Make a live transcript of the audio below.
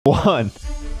1.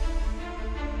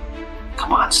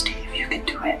 Come on, Steve, you can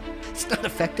do it. It's not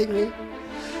affecting me.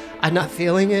 I'm not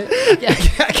feeling it.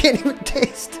 I can't even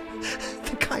taste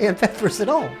the cayenne peppers at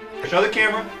all. Show the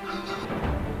camera.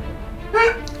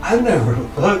 I've never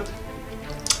looked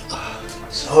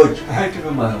so attractive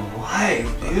in my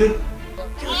life, dude.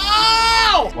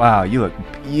 Ow! Wow, you look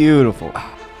beautiful.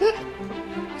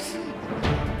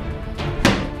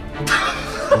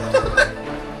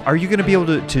 Are you going to be able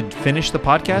to finish the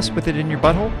podcast with it in your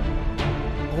butthole?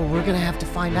 Well, we're gonna have to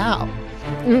find out.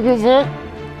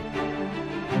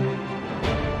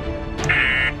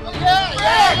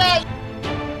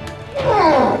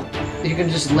 You can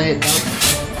just lay it down.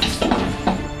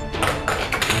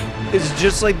 It's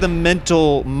just like the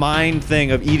mental mind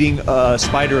thing of eating a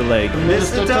spider leg.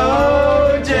 Mr.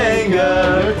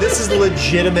 Tojanger. This is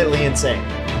legitimately insane.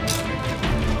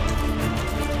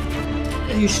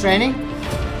 Are you straining?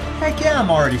 Heck yeah, I'm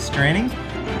already straining.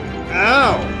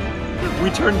 Ow!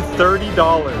 We turned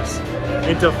 $30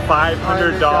 into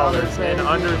 $500 in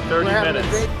under 30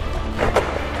 minutes.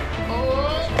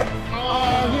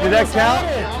 Did that count?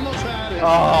 Almost had it.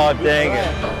 Oh, dang it.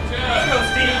 Let's go,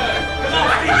 Steve. Come on,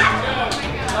 Steve.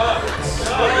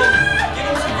 Give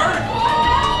him some vertical.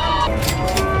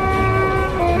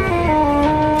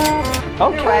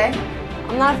 Okay.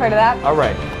 I'm not afraid of that. All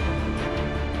right.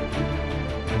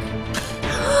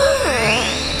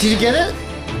 Did you get it?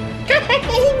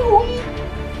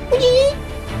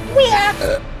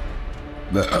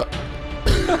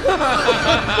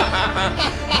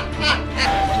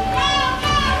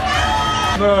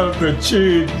 Love the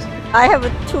cheese. I have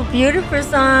two beautiful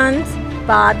sons,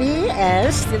 Bobby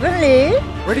and Stephen Lee.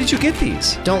 Where did you get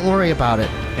these? Don't worry about it.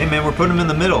 Hey man, we're putting them in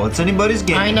the middle. It's anybody's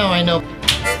game. I know.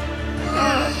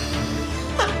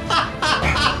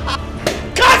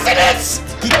 Consonants!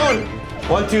 Keep going.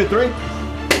 1, 2, 3.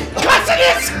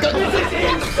 Consonants! This is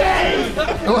insane!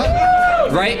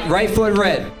 Right foot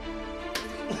red.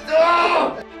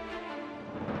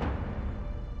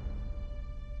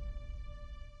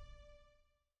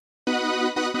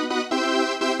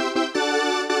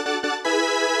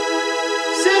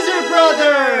 Scissor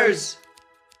Brothers!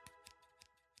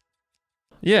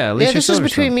 Yeah, at least Yeah, you're this is sober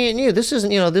between still. me and you. This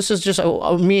isn't, this is just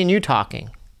me and you talking.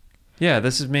 Yeah,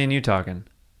 this is me and you talking.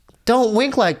 Don't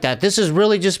wink like that. This is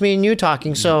really just me and you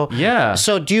talking. So Yeah.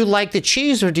 So do you like the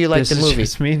cheese or do you like the This movie? is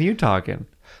just me and you talking.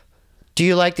 Do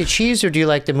you like the cheese or do you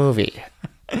like the movie?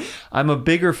 I'm a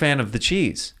bigger fan of the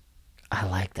cheese. I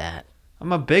like that.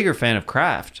 I'm a bigger fan of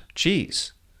Kraft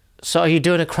cheese. So are you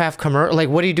doing a Kraft commercial? Like,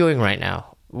 what are you doing right now?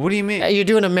 What do you mean? Are you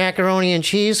doing a macaroni and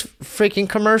cheese freaking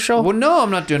commercial? Well, no, I'm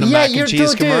not doing a mac and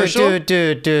cheese commercial.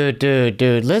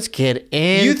 Dude. Let's get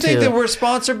into. You think that we're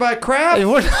sponsored by Kraft?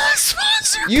 We're not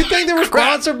sponsored. You think that we're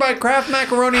sponsored by Kraft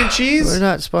macaroni and cheese? We're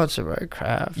not sponsored by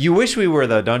Kraft. You wish we were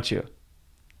though, don't you?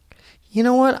 You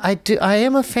know what? I do. I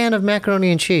am a fan of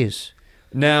macaroni and cheese.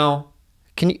 Now,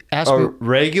 Can you ask me? are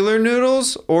regular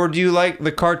noodles, or do you like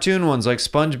the cartoon ones like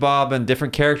SpongeBob and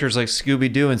different characters like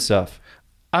Scooby-Doo and stuff?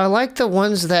 I like the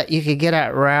ones that you could get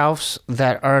at Ralph's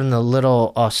that are in the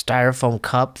little styrofoam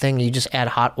cup thing. You just add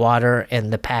hot water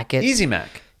in the packet. Easy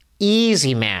Mac.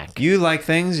 Easy Mac. You like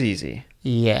things easy.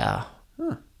 Yeah.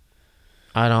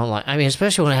 I don't like. I mean,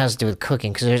 especially when it has to do with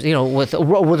cooking, because there's,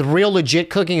 with real legit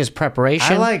cooking is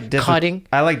preparation. I like cutting.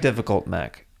 I like difficult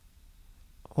Mac.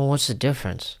 Well, what's the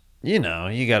difference? You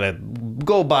gotta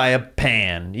go buy a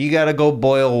pan. You gotta go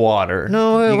boil water.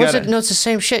 No, you it's the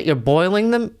same shit. You're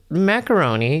boiling the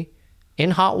macaroni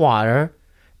in hot water,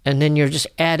 and then you're just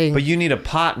adding. But you need a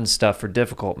pot and stuff for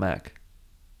difficult Mac.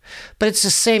 But it's the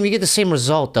same. You get the same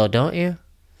result, though, don't you?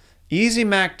 Easy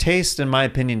Mac tastes, in my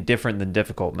opinion, different than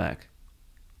difficult Mac.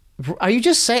 Are you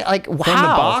just saying like how? From the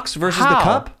box versus the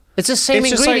cup? It's the same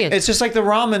ingredient. It's just like the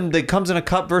ramen that comes in a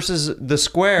cup versus the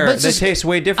square. They taste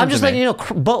way different. I'm just to letting me.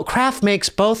 you know, Kraft makes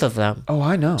both of them. Oh,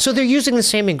 I know. So they're using the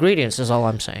same ingredients, is all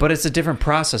I'm saying. But it's a different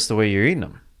process the way you're eating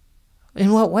them.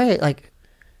 In what way? Like,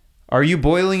 are you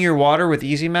boiling your water with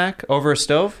Easy Mac over a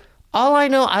stove? all I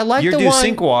know, I like You the do one.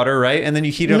 sink water, right? And then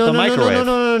you heat it up the microwave.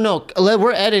 No.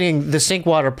 We're editing the sink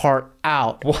water part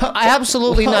out. What? I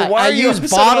absolutely not. Why I are you use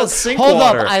upset about bottled sink Hold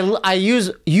water? up.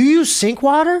 You use sink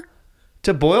water?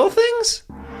 To boil things?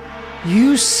 You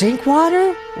use sink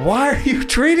water? Why are you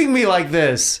treating me like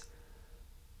this?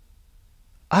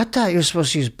 I thought you were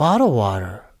supposed to use bottled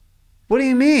water. What do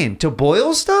you mean? To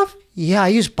boil stuff? Yeah, I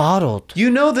use bottled. You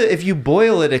know that if you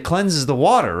boil it, it cleanses the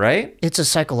water, right? It's a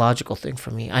psychological thing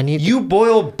for me. I need You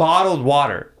boil bottled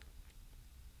water.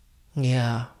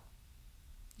 Yeah.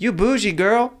 You bougie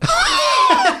girl.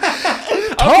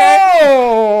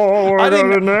 Oh, I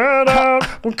didn't.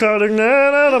 We're cutting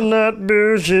that out. I'm not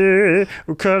bougie.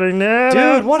 We're cutting that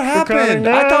out. Dude, what happened?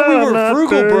 I thought we were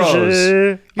frugal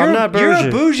bros. I'm not bougie. You're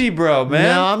a bougie bro, man.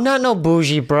 No, I'm not no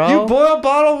bougie, bro. You boil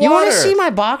bottled water. You want to see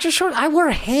my boxer shorts? I wear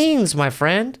Hanes, my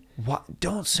friend. What?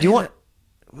 Don't say Do you that.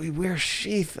 We wear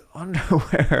sheath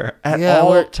underwear at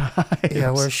all times.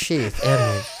 Yeah, we're sheath.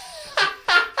 Anyway.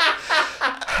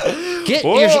 Get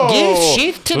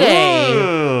sheath today.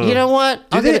 Ooh. You know what?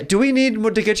 Do we need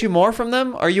to get you more from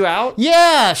them? Are you out?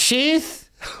 Yeah, sheath.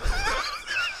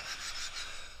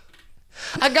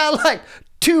 I got like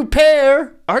 2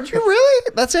 pair. Aren't you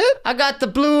really? That's it? I got the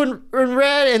blue and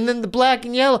red and then the black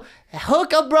and yellow.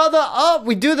 Hook a brother up.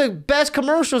 We do the best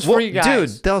commercials for you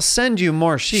guys. Dude, they'll send you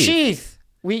more sheath. Sheath.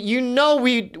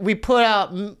 We put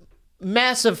out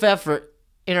massive effort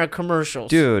in our commercials.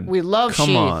 Dude, we love come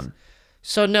sheath. on.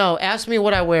 So no, ask me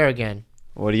what I wear again.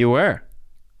 What do you wear?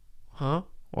 Huh?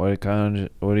 What do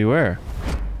you wear?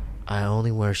 I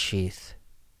only wear sheath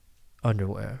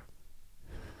underwear.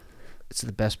 It's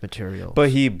the best material. But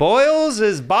he boils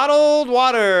his bottled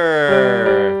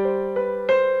water.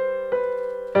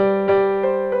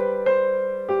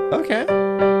 Okay.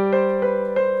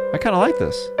 I kind of like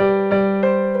this.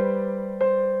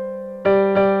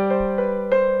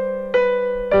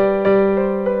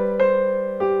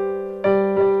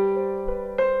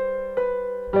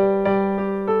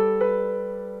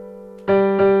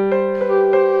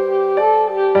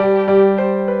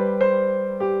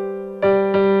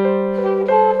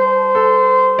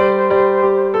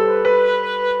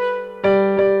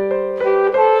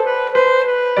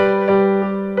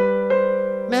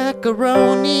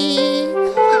 Macaroni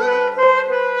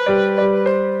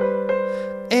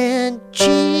and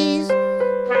cheese.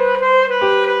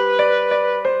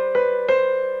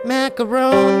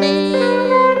 Macaroni.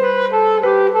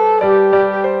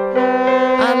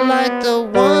 I like the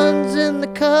ones in the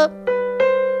cup.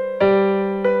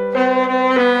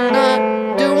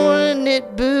 Not doing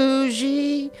it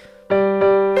bougie.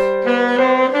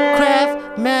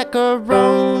 Kraft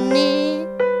macaroni.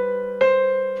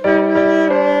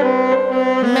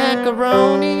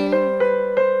 Macaroni.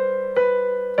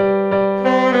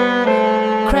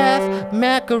 Kraft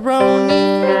macaroni.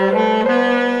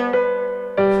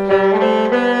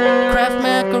 Kraft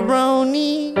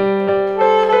macaroni.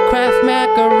 Kraft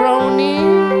macaroni.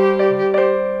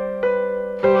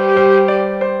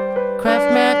 Kraft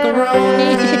macaroni.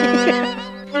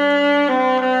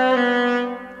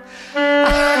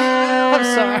 I'm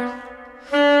sorry.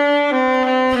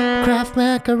 Kraft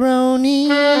macaroni.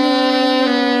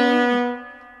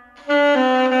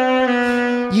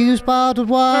 Use bottled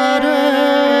water.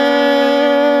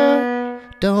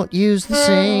 Don't use the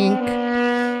sink.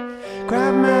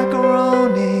 Grab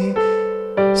macaroni.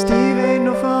 Steve ain't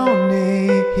no phony.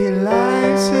 He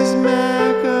likes his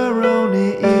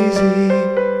macaroni easy.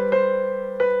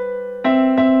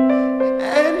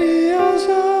 And he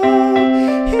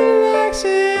likes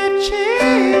it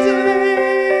cheesy.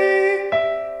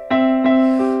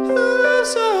 Oh,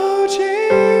 so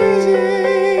cheesy.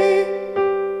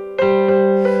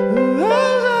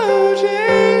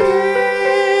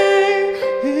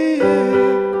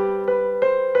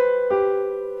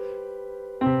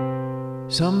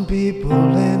 Some people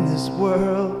in this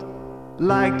world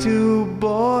like to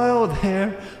boil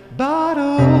their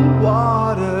bottled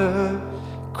water.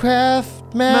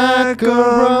 Kraft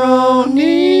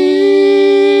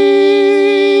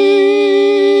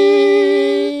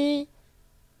macaroni.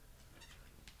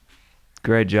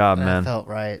 Great job, That man. felt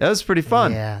right. That was pretty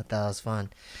fun. Yeah, that was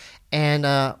fun. And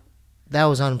that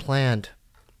was unplanned.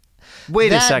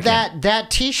 Wait a second. That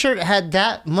t-shirt had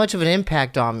that much of an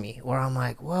impact on me where I'm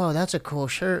like, whoa, that's a cool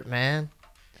shirt, man.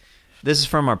 This is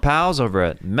from our pals over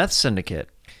at Meth Syndicate.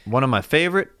 One of my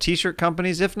favorite t-shirt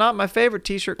companies, if not my favorite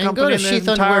t-shirt And company go to in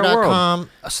the entire world.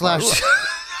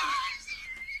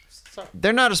 sheathunderwear.com/.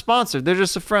 They're not a sponsor. They're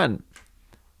just a friend.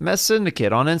 Meth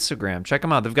Syndicate on Instagram. Check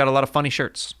them out. They've got a lot of funny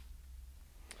shirts.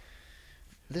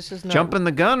 This is not Jumping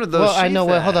the gun with those Well, I know.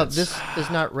 sheath Well, hold up. ads. This is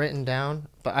not written down,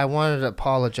 but I wanted to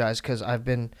apologize because I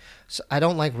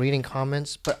don't like reading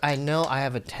comments, but I know I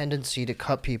have a tendency to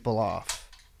cut people off.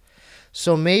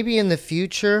 So maybe in the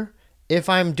future, if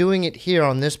I'm doing it here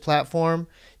on this platform,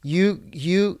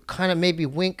 you kind of maybe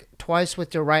wink twice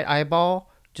with your right eyeball.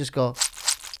 Just go,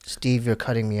 Steve, you're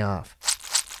cutting me off.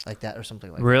 Like that or something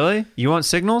like that. Really? You want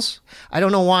signals? I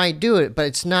don't know why I do it, but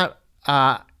it's not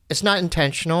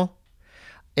intentional.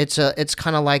 It's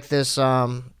kind of like this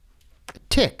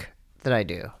tick that I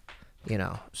do,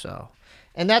 so.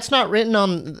 And that's not written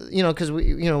on, because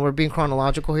we're being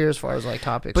chronological here as far as like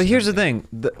topics. But here's the thing.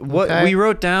 What Okay. we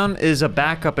wrote down is a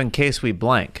backup in case we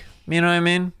blank. You know what I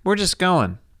mean? We're just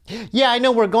going. Yeah, I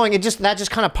know we're going. That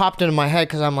just kind of popped into my head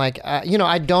because I'm like, you know,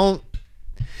 I don't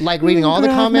like reading all the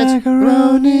comments.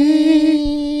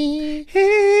 Macaroni.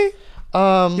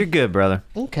 You're good, brother.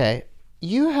 Okay,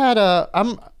 you had a.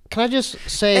 Can I just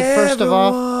say first of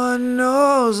all? Everyone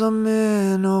knows I'm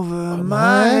in over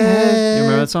my head. You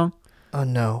remember that song? Oh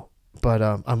no, but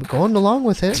I'm going along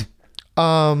with it.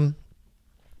 I'm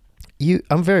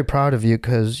very proud of you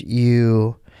because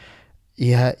you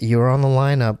were on the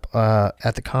lineup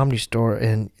at the Comedy Store,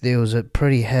 and it was a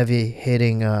pretty heavy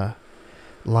hitting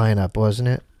lineup, wasn't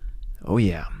it? Oh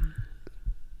yeah.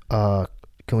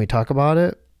 Can we talk about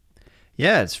it?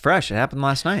 Yeah, it's fresh. It happened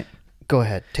last night. Go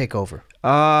ahead, take over.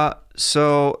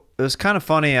 So it was kind of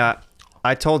funny.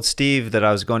 I told Steve that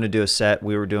I was going to do a set.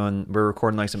 We were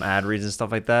recording like some ad reads and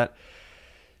stuff like that.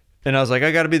 And I was like,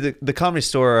 I got to be the Comedy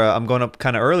Store. I'm going up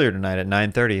kind of earlier tonight at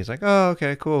 9:30. He's like, oh,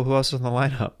 okay, cool. Who else is in the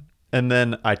lineup? And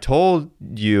then I told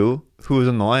you who was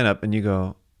in the lineup, and you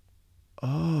go,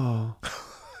 oh,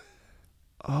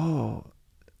 oh.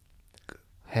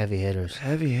 Heavy hitters.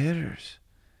 Heavy hitters.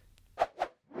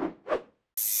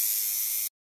 Scissor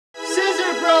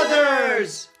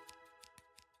Brothers!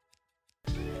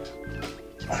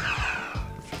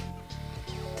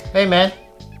 Hey, man.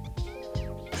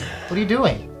 What are you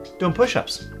doing? Doing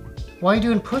push-ups. Why are you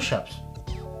doing push-ups?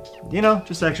 You know,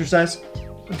 just exercise.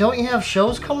 Don't you have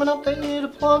shows coming up that you need to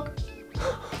plug?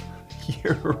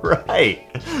 You're right.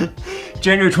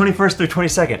 January 21st through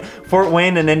 22nd, Fort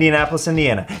Wayne and Indianapolis,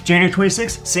 Indiana. January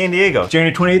 26th, San Diego.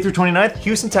 January 28th through 29th,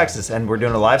 Houston, Texas. And we're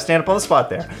doing a live stand-up on the spot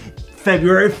there.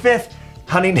 February 5th,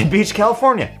 Huntington Beach,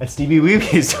 California. And Steebee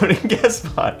Weebee is doing a guest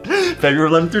spot. February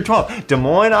 11th through 12th, Des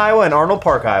Moines, Iowa and Arnold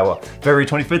Park, Iowa. February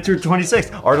 25th through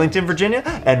 26th, Arlington, Virginia.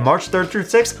 And March 3rd through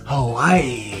 6th,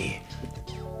 Hawaii.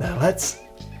 Now let's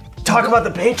talk about the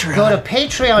Patreon. Go to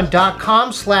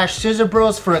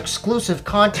patreon.com/scissorbros for exclusive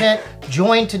content.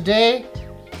 Join today.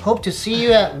 Hope to see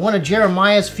you at one of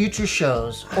Jeremiah's future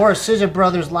shows or a Scissor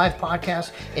Brothers live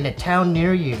podcast in a town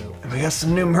near you. And we got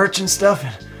some new merch and stuff,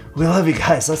 and we love you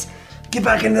guys. Let's get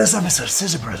back into this episode of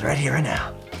Scissor Bros right here, right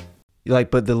now.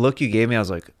 But the look you gave me, I was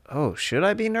like, oh, should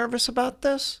I be nervous about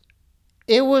this?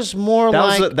 It was more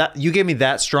That you gave me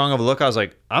that strong of a look. I was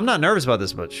like, I'm not nervous about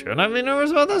this, but should I be nervous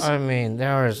about this? I mean,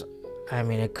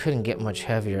 it couldn't get much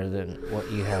heavier than what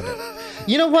you had.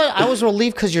 You know what? I was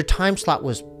relieved because your time slot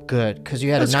was good because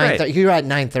you had That's a 9:30. great. You were at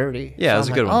 9:30. Yeah, so it was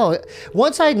I'm a good like, one. Oh,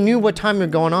 once I knew what time you're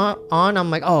going on, I'm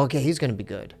like, oh, okay, he's gonna be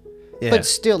good. Yeah. But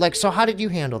still, like, so how did you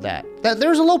handle that? There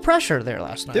was a little pressure there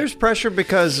last night. There's pressure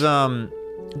because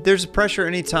there's pressure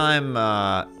anytime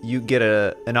you get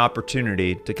an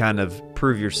opportunity to kind of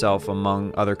prove yourself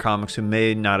among other comics who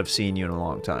may not have seen you in a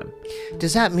long time.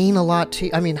 Does that mean a lot to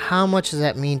you? I mean, how much does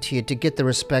that mean to you to get the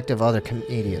respect of other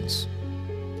comedians?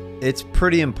 It's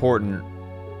pretty important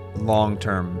long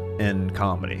term in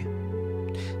comedy.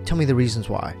 Tell me the reasons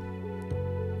why.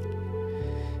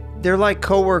 They're like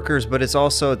coworkers, but it's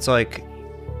also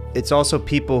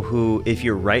people who, if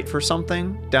you're right for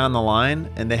something down the line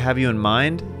and they have you in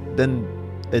mind, then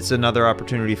it's another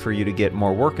opportunity for you to get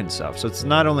more work and stuff. So it's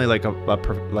not only like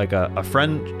a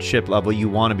friendship level, you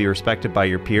want to be respected by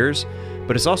your peers,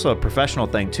 but it's also a professional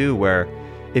thing too, where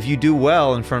if you do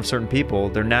well in front of certain people,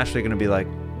 they're naturally going to be like,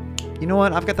 you know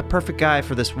what, I've got the perfect guy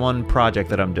for this one project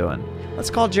that I'm doing. Let's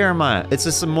call Jeremiah. It's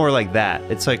just more like that.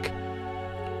 It's like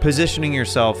positioning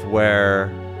yourself where,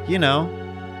 you know,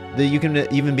 that you can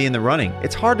even be in the running.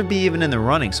 It's hard to be even in the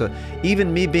running. So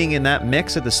even me being in that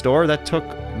mix at the store, that took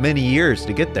many years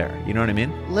to get there. You know what I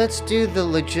mean? Let's do the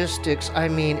logistics. I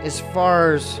mean, as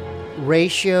far as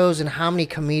ratios and how many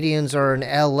comedians are in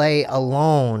LA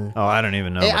alone. Oh, I don't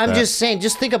even know. I'm just saying,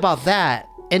 just think about that.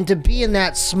 And to be in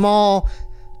that small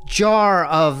jar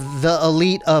of the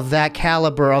elite of that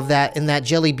caliber, of that, in that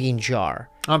jelly bean jar.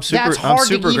 That's hard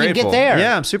to even grateful. get there.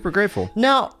 Yeah, I'm super grateful.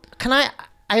 Now,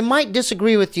 I might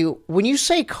disagree with you. When you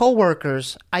say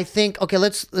coworkers, I think, okay,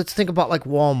 let's think about like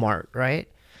Walmart, right?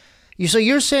 So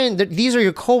you're saying that these are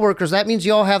your coworkers. That means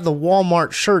you all have the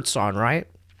Walmart shirts on, right?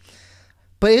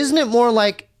 But isn't it more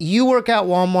like you work at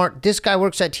Walmart, this guy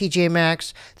works at TJ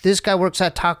Maxx, this guy works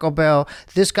at Taco Bell,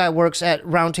 this guy works at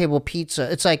Round Table Pizza.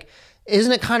 It's like,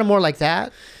 isn't it kind of more like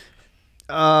that?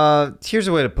 Here's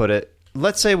a way to put it.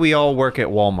 Let's say we all work at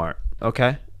Walmart,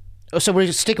 okay? So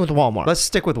we're sticking with Walmart. Let's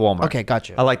stick with Walmart. Okay,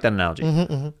 gotcha. I like that analogy.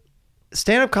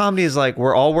 Stand-up comedy is like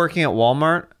we're all working at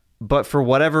Walmart, but for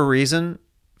whatever reason,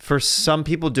 for some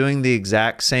people doing the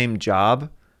exact same job,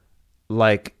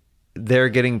 like they're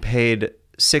getting paid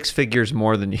 6 figures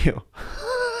more than you.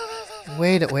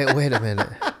 Wait a minute.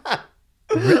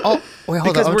 Oh, wait,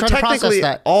 hold Because on. I'm we're trying to process technically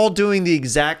that. all doing the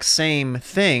exact same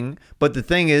thing, but the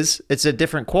thing is, it's at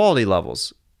different quality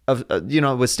levels of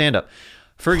with stand up.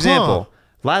 For example,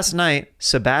 last night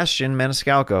Sebastian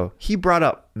Maniscalco, he brought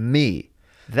up me.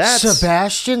 That's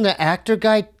Sebastian, the actor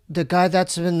guy, the guy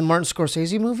that's in the Martin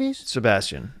Scorsese movies.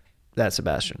 Sebastian. That's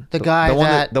Sebastian. The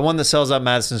guy the one that sells out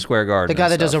Madison Square Garden. The guy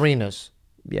and that does stuff. arenas.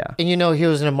 Yeah. And he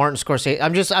was in a Martin Scorsese.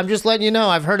 I'm just letting you know.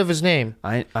 I've heard of his name.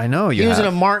 I know you. He was in a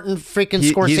have. Martin freaking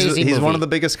Scorsese movie. He's one of the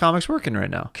biggest comics working right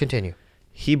now. Continue.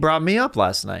 He brought me up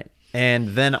last night, and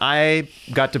then I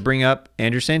got to bring up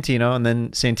Andrew Santino, and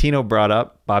then Santino brought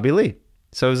up Bobby Lee.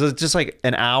 So it was just like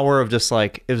an hour of just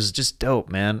like, it was just dope,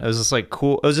 man. It was just like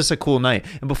cool. It was just a cool night.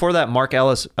 And before that, Mark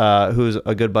Ellis, who's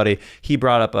a good buddy, he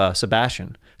brought up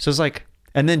Sebastian. So it was like,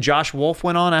 and then Josh Wolf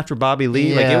went on after Bobby Lee.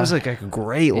 Yeah. Like it was like a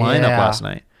great lineup last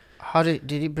night. How did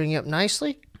he bring you up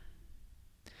nicely?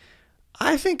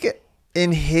 I think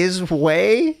in his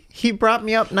way, he brought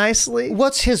me up nicely.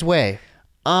 What's his way?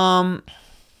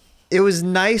 It was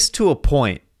nice to a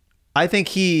point. I think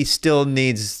he still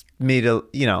needs me to,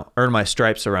 earn my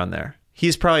stripes around there.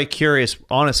 He's probably curious,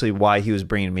 honestly, why he was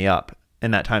bringing me up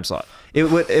in that time slot. It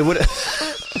would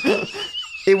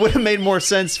it would have made more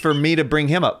sense for me to bring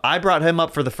him up. I brought him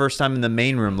up for the first time in the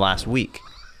main room last week.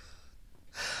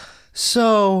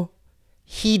 So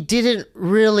he didn't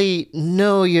really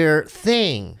know your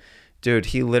thing. Dude,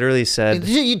 he literally said,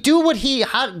 You do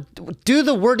do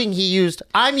the wording he used.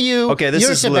 I'm you. Okay, this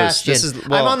you're is loose. Sebastian.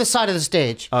 Well, I'm on the side of the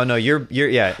stage. oh no, you're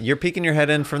peeking your head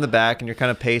in from the back and you're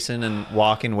kind of pacing and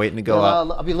walking, waiting to go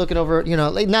up. I'll be looking over,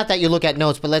 not that you look at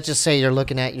notes, but let's just say you're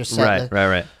looking at your set.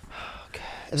 Right.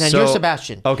 And then you're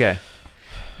Sebastian. Okay.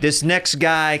 This next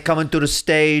guy coming to the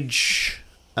stage,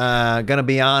 gonna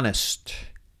be honest,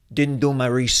 didn't do my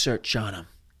research on him.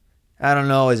 I don't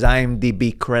know his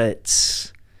IMDb credits.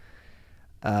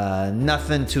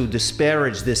 Nothing to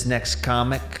disparage this next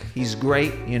comic. He's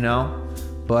great,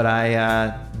 but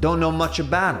I don't know much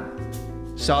about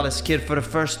him. Saw this kid for the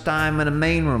first time in a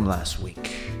main room last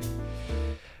week.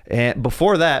 And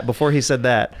before he said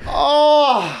that,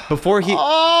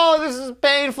 this is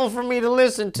painful for me to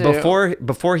listen to.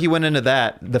 Before he went into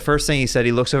that, the first thing he said,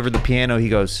 he looks over the piano, he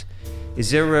goes, "Is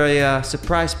there a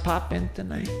surprise pop-in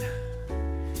tonight?"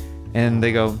 And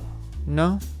they go,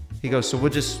 "No." He goes, "So we're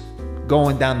just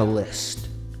going down the list."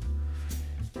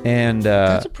 And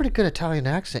that's a pretty good Italian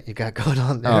accent you got going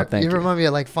on there. Oh, thank you. Remind me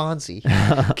of like Fonzie.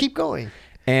 Keep going.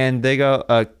 And they go,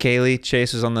 Kaylee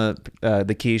Chase is on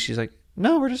the keys. She's like,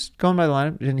 "No, we're just going by the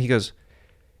line." And he goes,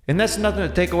 "And that's nothing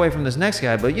to take away from this next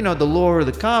guy, but the lure of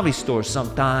the comedy store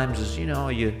sometimes is,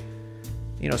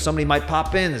 somebody might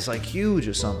pop in that's like huge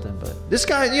or something, but this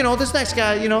guy, this next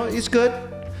guy, he's good."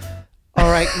 All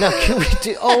right, now can we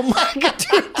do? Oh my god,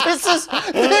 dude,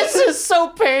 this is so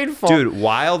painful, dude.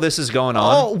 While this is going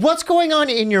on, oh, what's going on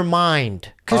in your mind?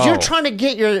 Because you're trying to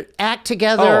get your act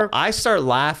together. I start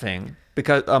laughing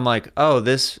because I'm like, oh,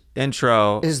 this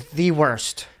intro is the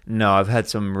worst. No, I've had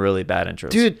some really bad intros,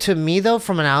 dude. To me, though,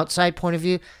 from an outside point of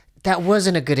view, that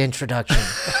wasn't a good introduction.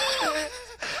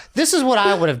 This is what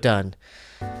I would have done.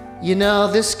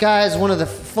 This guy is one of the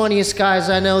funniest guys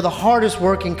I know, the hardest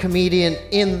working comedian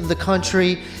in the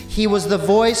country. He was the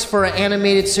voice for an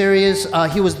animated series.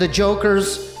 He was the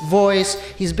Joker's voice.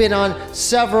 He's been on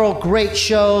several great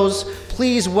shows.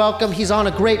 Please welcome, he's on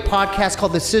a great podcast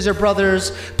called the Scissor Bros.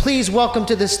 Please welcome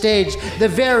to the stage the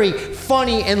very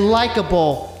funny and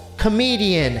likable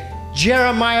comedian,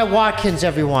 Jeremiah Watkins,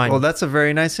 everyone. Well, that's a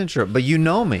very nice intro, but you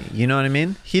know me. You know what I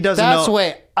mean? He doesn't know. That's the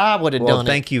way I would have done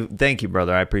it. Thank you,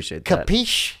 brother. I appreciate that.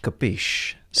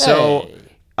 Capiche? So,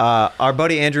 our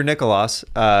buddy Andrew Nicholas,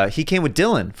 he came with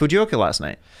Dylan Fujioka last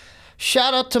night.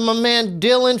 Shout out to my man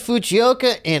Dylan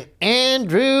Fujioka and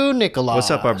Andrew Nicholas.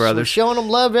 What's up, our brothers? We're showing them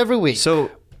love every week.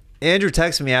 So, Andrew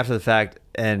texted me after the fact,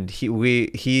 and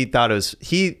he thought it was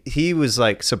he was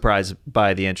like surprised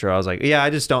by the intro. I was like, yeah, I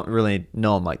just don't really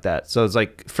know him like that. So it's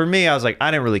like, for me, I was like,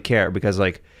 I didn't really care because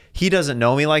like he doesn't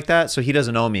know me like that, so he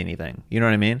doesn't owe me anything. You know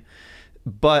what I mean?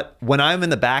 But when I'm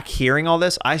in the back hearing all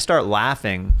this, I start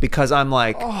laughing because I'm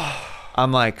like,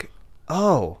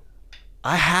 oh,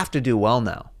 I have to do well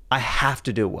now. I have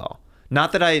to do well.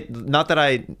 Not that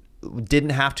I didn't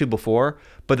have to before,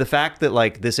 but the fact that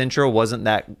like this intro wasn't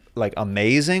that like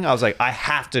amazing, I was like, I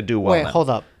have to do well. Wait, now. hold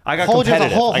up. I got hold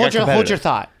competitive. Hold your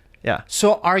thought. Yeah.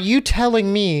 So are you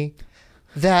telling me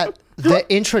that the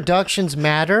introductions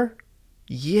matter?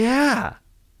 Yeah.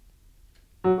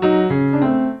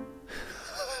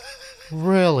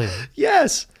 Really?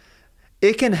 Yes.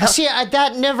 It can help. See,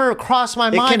 that never crossed my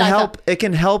mind. It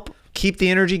can help keep the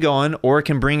energy going, or it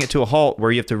can bring it to a halt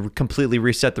where you have to completely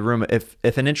reset the room. If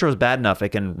an intro is bad enough, it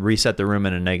can reset the room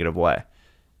in a negative way.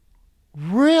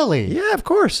 Really? Yeah, of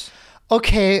course.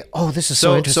 Okay. Oh, this is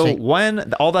so interesting. So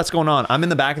when all that's going on, I'm in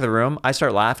the back of the room. I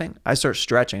start laughing. I start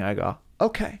stretching. I go,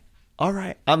 okay, all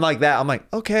right. I'm like that. I'm like,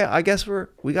 okay, I guess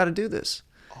we got to do this.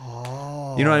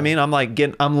 Oh. You know what I mean? I'm like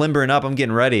I'm limbering up. I'm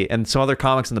getting ready. And some other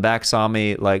comics in the back saw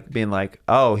me like being like,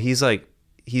 oh, he's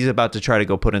about to try to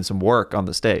go put in some work on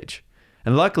the stage.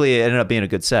 And luckily it ended up being a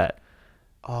good set.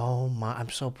 Oh my, I'm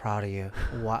so proud of you.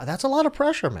 Wow. That's a lot of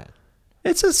pressure, man.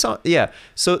 It's a song. Yeah.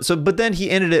 So, but then he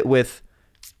ended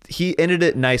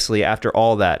it nicely after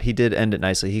all that. He did end it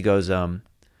nicely. He goes,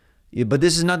 yeah, but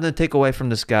this is nothing to take away from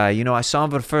this guy. You know, I saw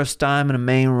him for the first time in the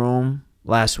main room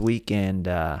last week, and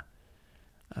I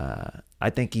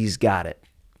think he's got it.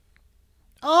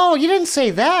 Oh, you didn't say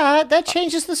that. That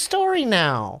changes the story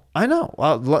now. I know.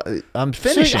 Well, I'm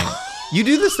finishing. You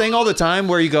do this thing all the time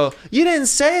where you go, you didn't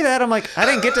say that. I'm like, I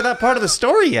didn't get to that part of the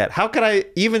story yet. How could I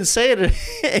even say it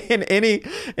in any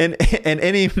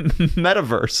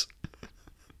metaverse?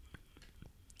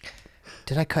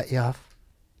 Did I cut you off?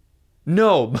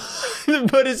 No,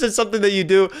 but is it something that you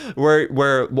do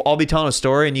where I'll be telling a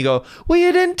story and you go, well,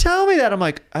 you didn't tell me that. I'm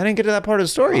like, I didn't get to that part of the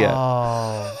story yet.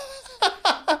 Oh.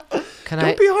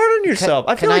 Don't be hard on yourself.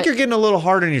 I feel like you're getting a little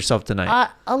hard on yourself tonight.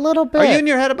 A little bit. Are you in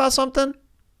your head about something?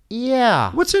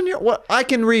 Yeah. What's in your, what? I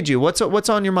can read you. What's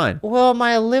on your mind? Well,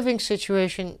 my living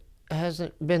situation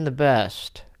hasn't been the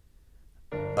best.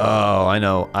 Oh, I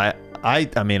know. I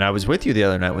mean, I was with you the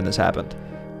other night when this happened.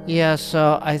 Yeah,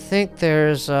 so I think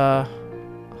there's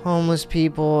homeless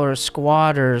people or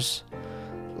squatters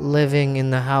living in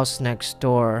the house next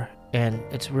door, and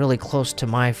it's really close to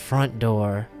my front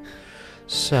door.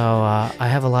 So I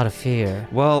have a lot of fear.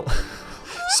 Well,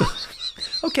 so,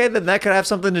 okay, then that could have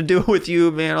something to do with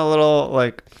you being a little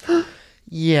like...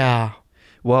 Yeah.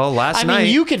 Well, last night... I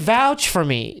mean, you could vouch for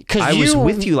me. I was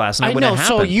with you last night when it happened. I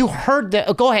know, so you heard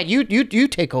that. Go ahead, you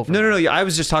take over. No, I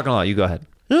was just talking a lot. You go ahead.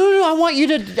 No, I want you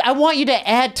to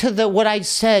add to what I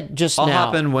said just now. I'll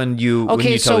hop in when you Okay, when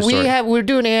you tell so the story. we're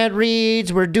doing ad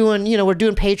reads, we're doing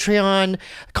Patreon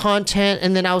content,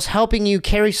 and then I was helping you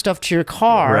carry stuff to your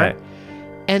car. Right.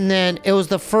 And then it was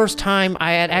the first time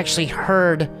I had actually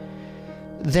heard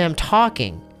them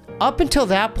talking. Up until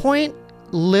that point,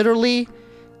 literally,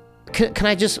 can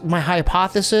I just, my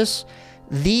hypothesis,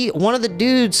 one of the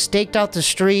dudes staked out the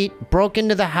street, broke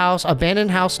into the house,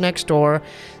 abandoned house next door.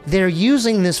 They're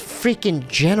using this freaking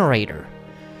generator.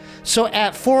 So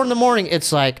at 4 in the morning,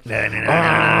 it's like, for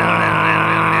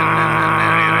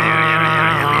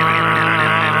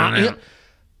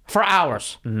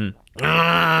hours. Mm-hmm.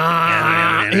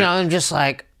 I'm just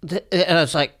like, and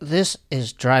it's like, this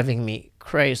is driving me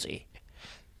crazy.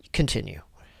 Continue.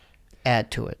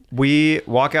 Add to it. We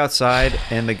walk outside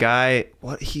and the guy,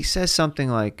 he says something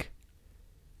like,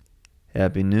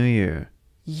 Happy New Year.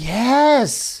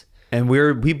 Yes. And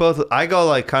I go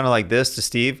like kind of like this to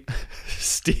Steve.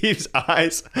 Steve's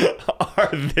eyes are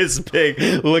this big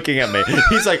looking at me.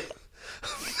 He's like,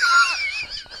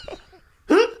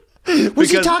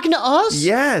 was he talking to us?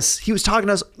 Yes, he was talking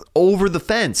to us over the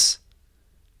fence.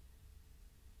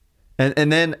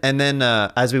 And then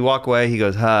as we walk away, he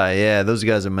goes, "Hi, yeah, those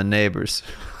guys are my neighbors."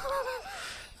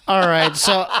 All right,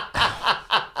 so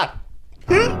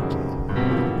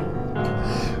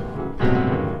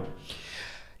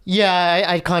yeah,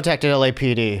 I contacted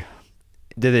LAPD.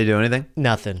 Did they do anything?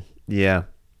 Nothing. Yeah.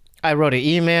 I wrote an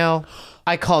email.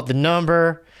 I called the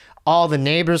number. All the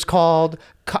neighbors called.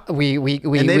 We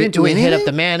hit up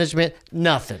the management.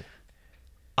 Nothing.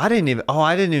 I didn't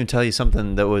even tell you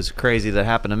something that was crazy that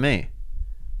happened to me.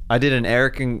 I did an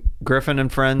Eric and Griffin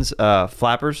and Friends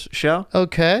Flappers show.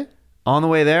 Okay. On the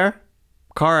way there,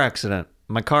 car accident.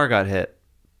 My car got hit.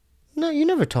 No, you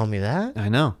never told me that. I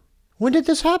know. When did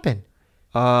this happen?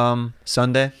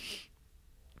 Sunday.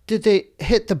 Did they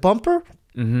hit the bumper?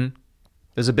 Mm-hmm.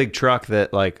 There's a big truck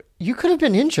that like... You could have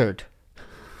been injured.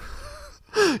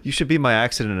 You should be my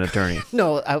accident attorney.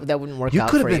 No, that wouldn't work out for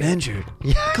you. You could have been injured.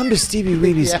 Come to Steebee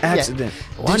Weebee's accident.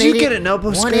 Yeah. Did you get a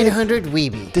notebook?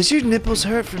 1-800-Weebee. Does your nipples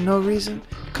hurt for no reason?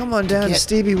 Come on down to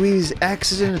Steebee Weebe's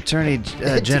accident attorney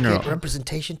general. To get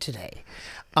representation today.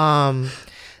 I'll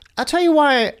tell you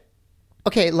why.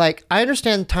 Okay, like I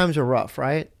understand times are rough,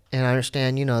 right? And I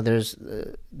understand, there's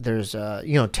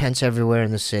tents everywhere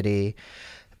in the city.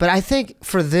 But I think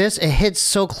for this, it hits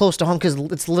so close to home because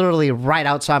it's literally right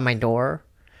outside my door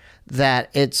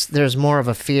that there's more of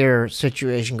a fear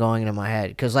situation going in my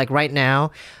head. Because like right now,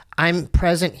 I'm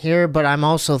present here, but I'm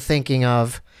also thinking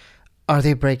of, are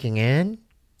they breaking in?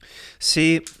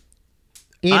 See,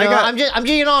 You know, I'm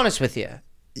being honest with you.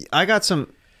 I got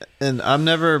some, and I've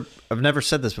never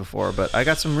said this before, but I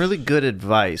got some really good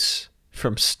advice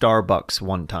from Starbucks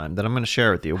one time that I'm going to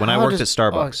share with you. When I worked at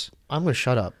Starbucks. I'm going to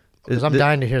shut up because I'm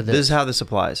dying to hear this. This is how this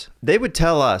applies. They would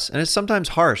tell us, and it's sometimes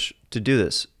harsh to do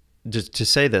this, just to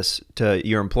say this to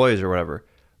your employees or whatever,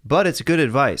 but it's good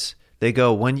advice. They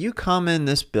go, when you come in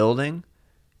this building,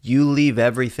 you leave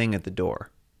everything at the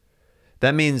door.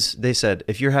 That means, they said,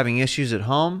 if you're having issues at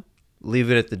home,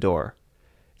 leave it at the door.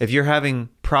 If you're having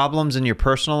problems in your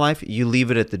personal life, you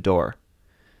leave it at the door.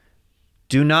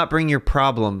 Do not bring your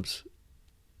problems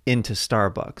into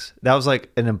Starbucks. That was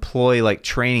like an employee like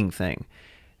training thing.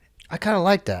 I kind of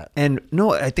like that. And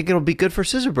no, I think it'll be good for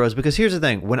Scissor Bros because here's the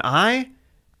thing. When I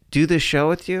do this show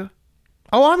with you.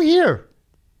 Oh, I'm here.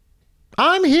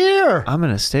 I'm here. I'm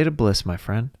in a state of bliss, my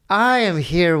friend. I am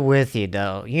here with you,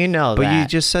 though. You know that. But you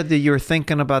just said that you were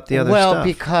thinking about the other well, stuff.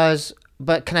 because...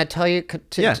 But can I tell you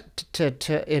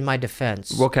in my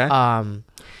defense? Okay.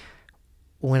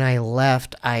 When I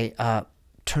left, I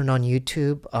turned on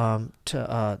YouTube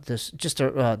to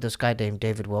this guy named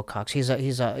David Wilcox. He's a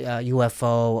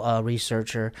UFO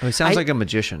researcher. Oh, he sounds like a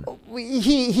magician.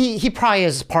 He probably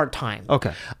is part-time.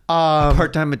 Okay.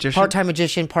 Part-time magician? Part-time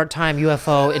magician, part-time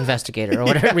UFO investigator or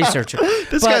whatever, researcher.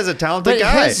 This guy's a talented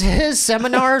guy. His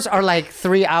seminars are like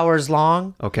 3 hours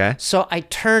long. Okay. So I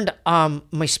turned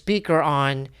my speaker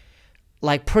on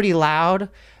like pretty loud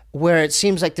where it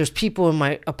seems like there's people in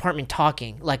my apartment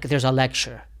talking, like there's a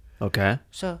lecture. Okay.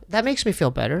 So that makes me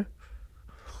feel better.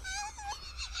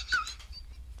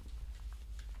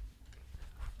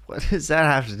 What does that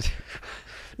have to do?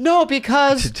 No,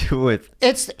 because To do with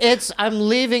I'm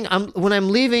leaving. When I'm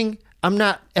leaving, I'm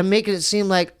making it seem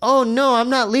like, oh no,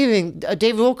 I'm not leaving.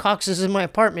 David Wilcox is in my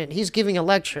apartment. He's giving a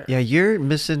lecture. Yeah, you're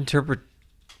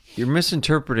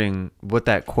misinterpreting what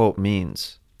that quote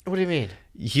means. What do you mean?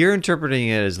 You're interpreting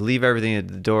it as leave everything at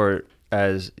the door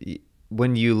as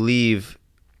when you leave,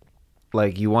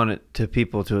 like you want it to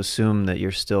people to assume that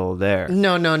you're still there.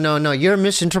 No. You're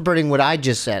misinterpreting what I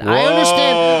just said. Whoa, I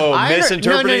understand.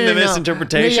 misinterpreting the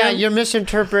misinterpretation? Yeah, you're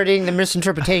misinterpreting the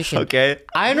misinterpretation. Okay.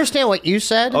 I understand what you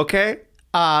said. Okay.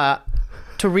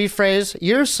 To rephrase,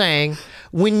 you're saying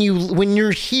when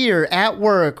you're here at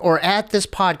work or at this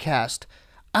podcast,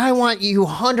 I want you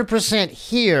 100%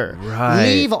 here. Right.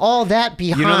 Leave all that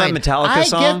behind. You know that Metallica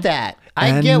song? I get that.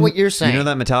 I get what you're saying. You know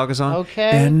that Metallica song?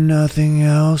 Okay. And nothing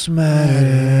else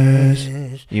matters.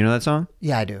 You know that song?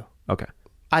 Yeah, I do. Okay.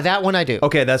 That one I do.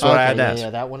 Okay, that's what I had to ask. Yeah,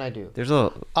 that one I do. There's a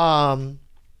little...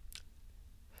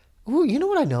 Ooh, you know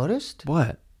what I noticed?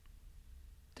 What?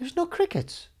 There's no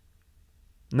crickets.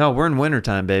 No, we're in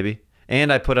wintertime, baby.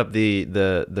 And I put up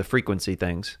the frequency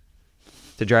things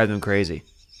to drive them crazy.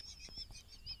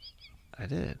 I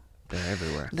did. They're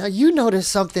everywhere. Now you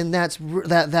noticed something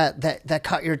that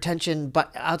caught your attention,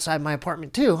 but outside my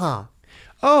apartment too, huh?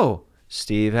 Oh,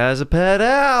 Steve has a pet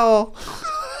owl.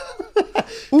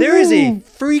 There is a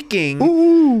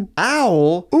freaking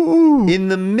owl in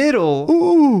the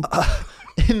middle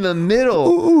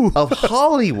of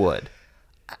Hollywood.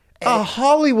 A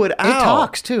Hollywood owl. It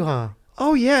talks too, huh?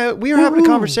 Oh yeah, we were having a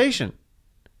conversation.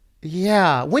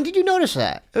 Yeah. When did you notice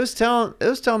that? It was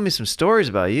telling me some stories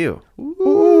about you.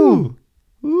 Ooh.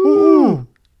 Ooh.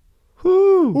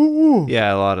 Ooh.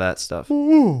 Yeah, a lot of that stuff.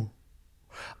 Ooh.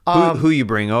 Who you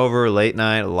bring over late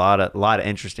night? A lot of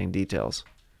interesting details.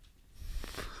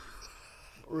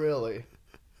 Really?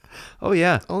 Oh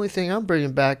yeah. Only thing I'm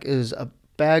bringing back is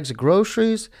bags of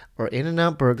groceries or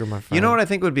In-N-Out Burger, my friend. You know what I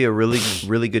think would be a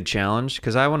really good challenge?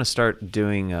 Because I want to start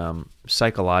doing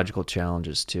psychological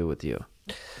challenges too with you.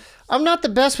 I'm not the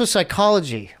best with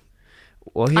psychology.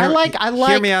 Well, I like.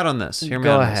 Hear me out on this.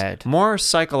 Go ahead. More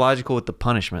psychological with the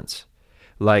punishments,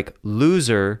 like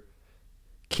loser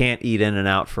can't eat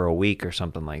In-N-Out for a week or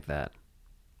something like that.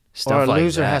 Stuff or a like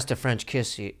loser that. has to French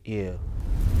kiss you.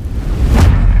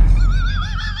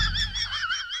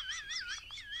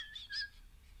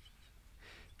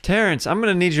 Terrence, I'm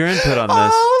gonna need your input on this.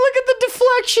 Oh, look at the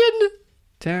deflection.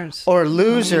 Terrence. Or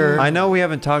loser. I know we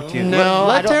haven't talked to you. No,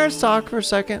 let Terrence talk for a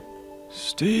second.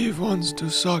 Steve wants to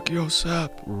suck your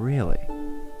sap. Really?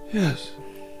 Yes,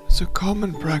 it's a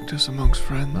common practice amongst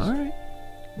friends. All right.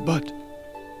 But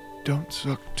don't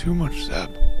suck too much sap.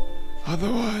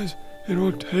 Otherwise, it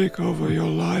will take over your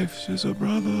life, Scissor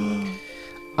Brother.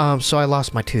 So I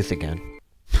lost my tooth again.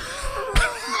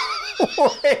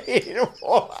 Wait,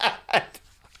 what?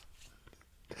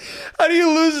 How do you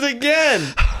lose it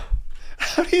again?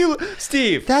 How do you,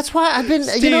 Steve? That's why I've been.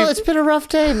 Steve. You know, it's been a rough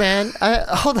day, man.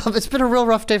 Hold up, it's been a real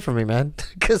rough day for me, man.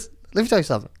 Because let me tell you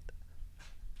something.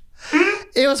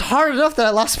 It was hard enough that I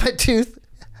lost my tooth.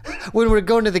 when we were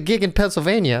going to the gig in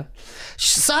Pennsylvania.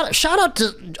 Shout out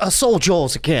to Soul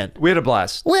Joel's again. We had a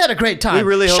blast. We had a great time. We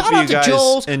really hope Shout you out to guys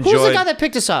Joel's. enjoyed. Who's the guy that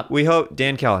picked us up? We hope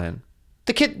Dan Callahan.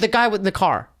 The guy with the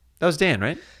car. That was Dan,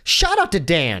 right? Shout out to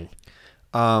Dan.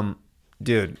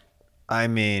 Dude, I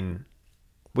mean,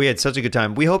 we had such a good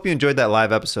time. We hope you enjoyed that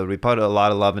live episode. We put a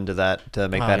lot of love into that to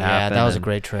make that happen. Yeah, that was a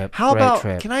great trip. How great about,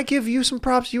 trip. can I give you some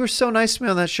props? You were so nice to me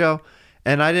on that show.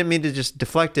 And I didn't mean to just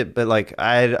deflect it, but like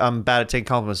I'm bad at taking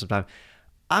compliments sometimes.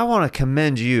 I want to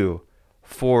commend you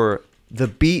for the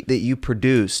beat that you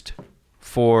produced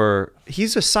for,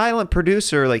 he's a silent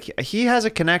producer. Like he has a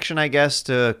connection, I guess,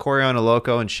 to Coriano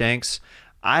Loco and Shanks.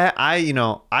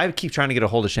 I keep trying to get a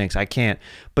hold of Shanks. I can't,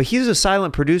 but he's a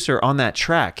silent producer on that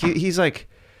track. He's like,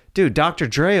 dude, Dr.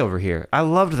 Dre over here. I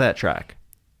loved that track.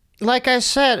 Like I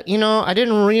said, I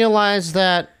didn't realize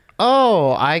that,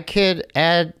 I could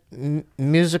add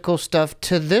musical stuff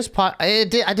to this part. I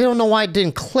don't know why it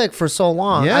didn't click for so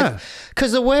long. Yeah.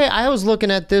 Because the way I was looking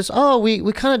at this,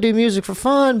 we kind of do music for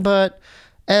fun, but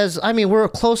we're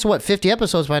close to 50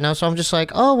 episodes by now, so I'm just like,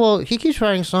 he keeps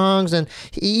writing songs, and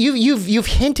you've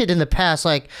hinted in the past,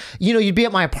 like, you'd be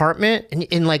at my apartment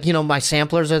and like, my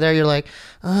samplers are there. You're like,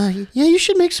 you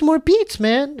should make some more beats,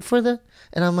 man,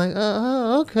 and I'm like,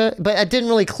 okay, but it didn't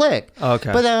really click.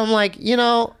 Okay. But then I'm like,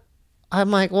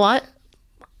 well,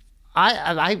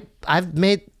 I've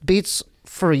made beats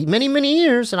for many, many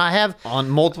years, and I have on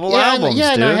multiple albums.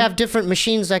 Yeah, dude. and I have different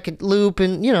machines that could loop,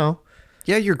 and Yeah,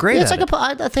 you're great. Yeah, it's at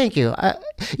like it. thank you.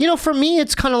 For me,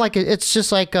 it's kind of like it's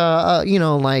just like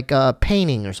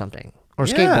painting or something, or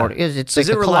skateboarding. It's Is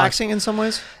like it relaxing in some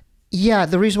ways? Yeah,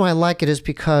 the reason why I like it is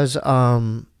because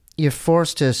you're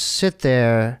forced to sit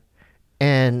there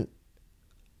and.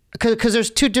 Because there's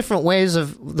two different ways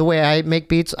of the way I make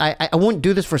beats. I wouldn't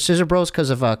do this for Scissor Bros because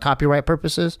of copyright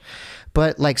purposes,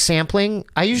 but like sampling,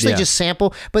 I usually just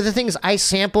sample. But the thing is, I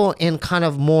sample in kind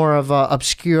of more of a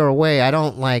obscure way. I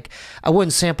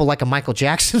wouldn't sample like a Michael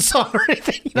Jackson song or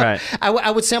anything. Right.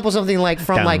 I would sample something like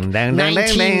from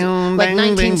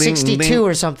 1962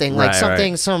 or something,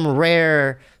 like some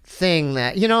rare thing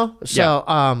that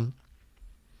So.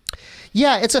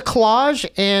 Yeah, it's a collage,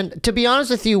 and to be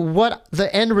honest with you, what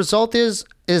the end result is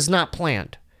not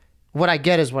planned. What I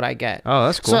get is what I get. Oh,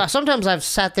 that's cool. So sometimes I've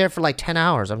sat there for like 10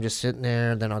 hours. I'm just sitting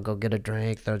there, then I'll go get a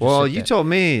drink. Well, you told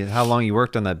me how long you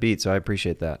worked on that beat, so I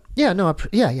appreciate that. Yeah, no,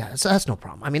 so that's no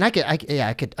problem. I mean, I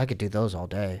could do those all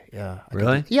day. Yeah.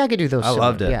 Really? I could do those. I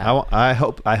loved it. Yeah. I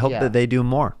hope that they do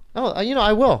more. Oh,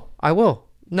 I will.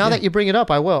 Now that you bring it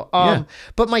up, I will.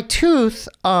 But my tooth.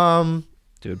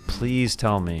 Dude, please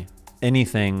tell me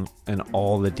anything and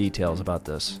all the details about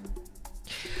this.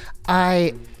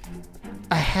 I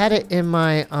had it in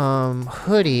my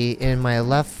hoodie, in my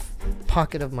left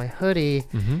pocket of my hoodie,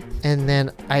 and then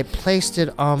I placed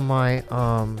it on my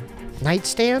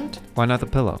nightstand. Why not the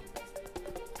pillow?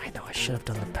 I know I should have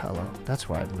done the pillow. That's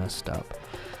where I messed up.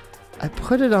 I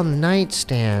put it on the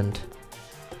nightstand,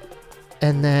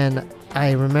 and then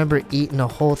I remember eating a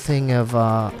whole thing of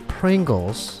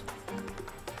Pringles.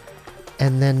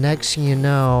 And then next thing you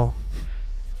know,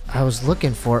 I was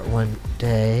looking for it one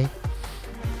day,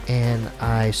 and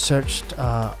I searched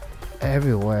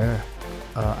everywhere.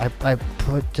 I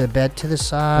put the bed to the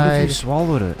side. What if you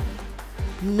swallowed it?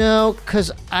 No,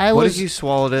 because What if you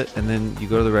swallowed it, and then you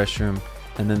go to the restroom,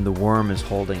 and then the worm is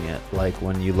holding it, like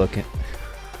when you look at...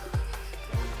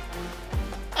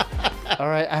 All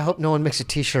right, I hope no one makes a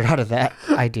t-shirt out of that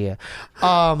idea.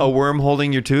 A worm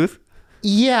holding your tooth?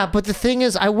 Yeah, but the thing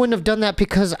is, I wouldn't have done that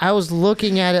because I was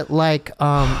looking at it like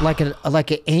an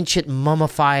ancient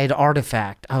mummified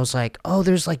artifact. I was like,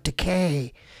 there's like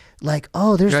decay,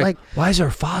 there's like why is there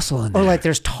a fossil in there? Or like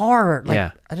there's tar. Like,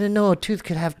 yeah, I didn't know a tooth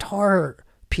could have tar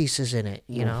pieces in it.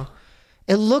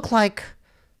 It looked like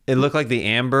the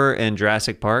amber in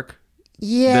Jurassic Park.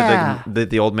 Yeah, that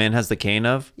the old man has the cane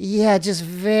of. Yeah, just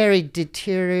very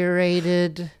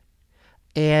deteriorated,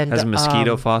 and has a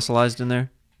mosquito fossilized in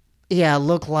there. Yeah,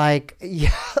 look like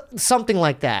something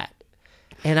like that.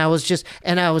 And I was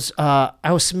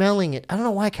smelling it. I don't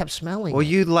know why I kept smelling it. Well,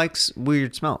 you like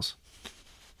weird smells.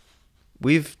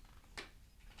 We've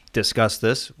discussed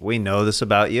this. We know this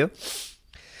about you.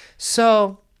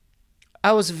 So,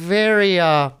 I was very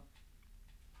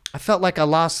I felt like I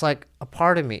lost like a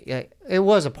part of me. It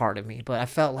was a part of me, but I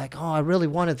felt like, I really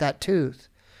wanted that tooth.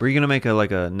 Were you going to make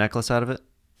a necklace out of it?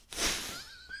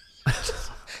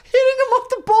 Hitting him off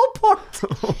the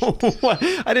ballpark. What?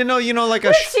 I didn't know, like a...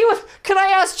 Let's see what... Can I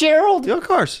ask Gerald? Yeah, of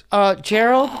course.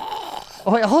 Gerald? Oh,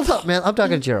 wait, hold up, man. I'm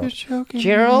talking to Gerald. You're joking,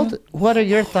 Gerald, man. what are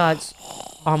your thoughts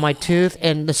on my tooth?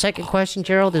 And the second question,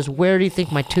 Gerald, is where do you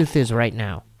think my tooth is right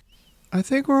now? I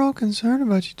think we're all concerned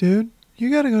about you, dude. You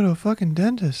gotta go to a fucking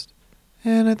dentist.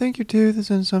 And I think your tooth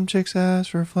is in some chick's ass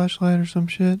for a fleshlight or some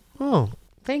shit. Oh,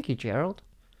 thank you, Gerald.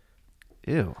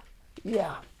 Ew.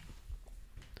 Yeah.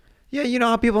 Yeah, you know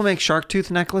how people make shark tooth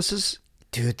necklaces?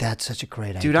 Dude, that's such a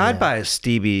great idea. Dude, I'd buy a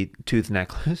Steebee tooth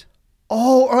necklace.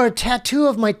 Oh, or a tattoo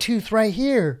of my tooth right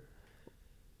here.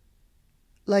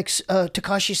 Like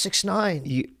Tekashi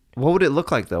 6ix9ine. What would it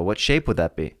look like, though? What shape would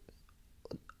that be?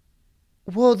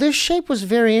 Well, this shape was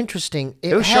very interesting.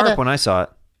 It was sharp when I saw it.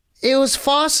 It was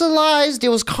fossilized. It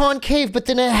was concave, but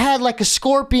then it had like a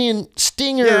scorpion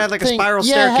stinger. Yeah, it had like thing. a spiral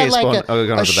Yeah, it had staircase like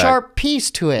going a sharp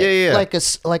piece to it. Yeah.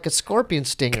 Like a scorpion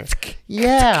stinger.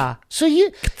 Yeah. So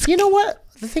you know what?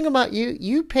 The thing about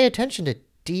you pay attention to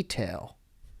detail.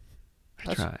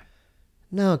 I try.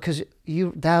 No, because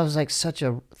that was like such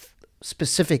a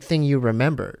specific thing you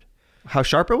remembered. How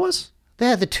sharp it was? They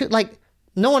had the tooth, like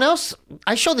no one else.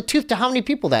 I showed the tooth to how many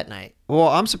people that night? Well,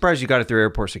 I'm surprised you got it through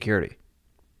airport security.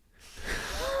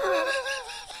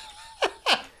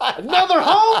 Another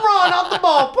home run off the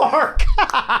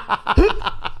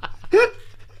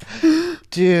ballpark.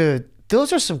 Dude,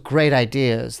 those are some great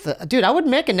ideas. Dude, I would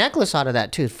make a necklace out of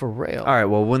that tooth for real. All right,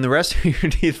 well, when the rest of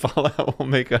your teeth fall out, we'll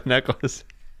make a necklace.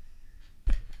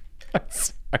 I'm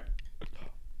sorry.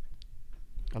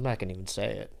 I'm not going to even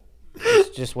say it. It's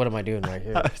just what am I doing right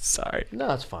here? I'm sorry.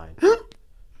 No, it's fine.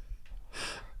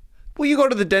 Will you go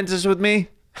to the dentist with me?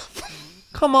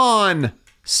 Come on.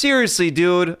 Seriously,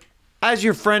 dude. As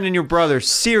your friend and your brother,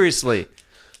 seriously.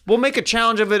 We'll make a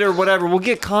challenge of it or whatever. We'll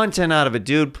get content out of it,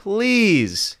 dude.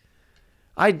 Please.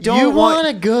 I don't You want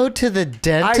to go to the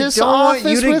dentist's I don't want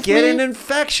office you to with get me? an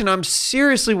infection. I'm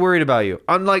seriously worried about you.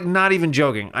 I'm like not even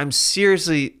joking. I'm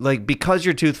seriously like because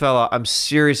your tooth fell out, I'm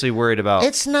seriously worried about.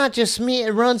 It's not just me.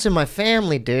 It runs in my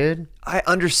family, dude. I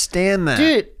understand that.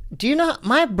 Dude, do you know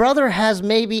my brother has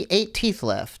maybe 8 teeth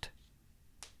left?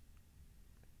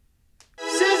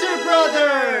 Scissor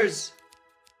Brothers!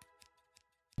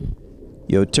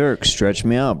 Yo, Turk, stretch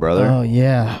me out, brother. Oh,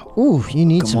 yeah. Ooh, you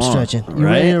need Come some on, stretching. You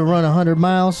right? ready to run 100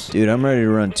 miles? Dude, I'm ready to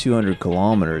run 200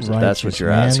 kilometers if that's what you're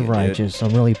asking, dude. Righteous.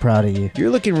 I'm really proud of you. You're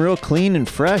looking real clean and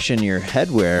fresh in your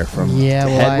headwear from Yeah,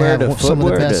 well, I headwear to have some of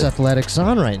the footwear best to... athletics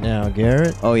on right now,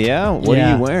 Garrett. Oh, yeah? What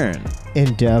Yeah. are you wearing?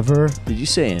 Endeavor. Did you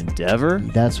say Endeavor?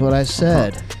 That's what I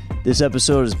said. This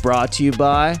episode is brought to you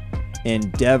by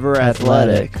Endeavor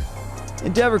Athletic.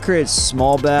 Endeavor creates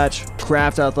small batch,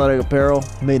 Kraft athletic apparel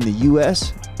made in the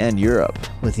U.S. and Europe.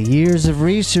 With years of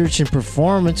research and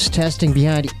performance testing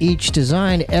behind each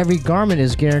design, every garment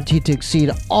is guaranteed to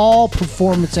exceed all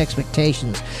performance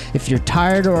expectations. If you're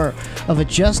tired of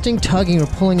adjusting, tugging, or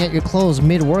pulling at your clothes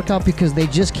mid-workout because they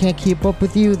just can't keep up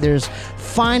with you, there's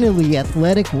finally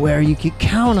athletic wear you can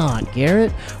count on,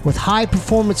 Garrett. With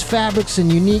high-performance fabrics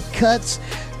and unique cuts,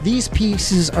 these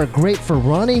pieces are great for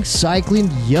running,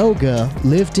 cycling, yoga,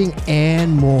 lifting,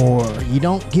 and more. You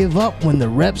don't give up when the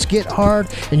reps get hard,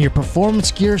 and your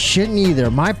performance gear shouldn't either.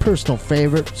 My personal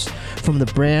favorites from the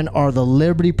brand are the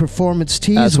Liberty Performance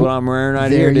Tees. That's what I'm wearing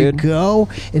right here, dude. There you go.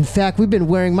 In fact, we've been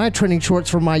wearing my training shorts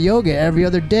for my yoga every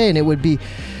other day, and it would be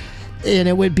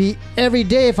every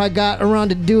day if I got around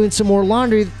to doing some more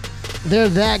laundry. They're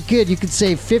that good. You could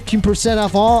save 15%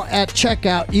 off all at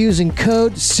checkout using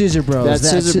code Scissor Bros. That's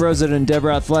Scissor Bros at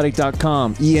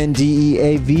EndeavorAthletic.com.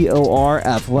 ENDEAVOR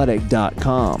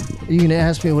Athletic.com. Are you going to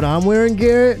ask me what I'm wearing,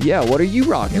 Garrett? Yeah, what are you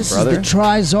rocking, This brother? is the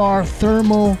Trizar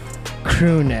Thermal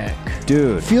Crew Neck.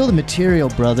 Dude. Feel the material,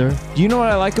 brother. Do you know what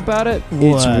I like about it?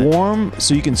 What? It's warm,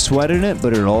 so you can sweat in it,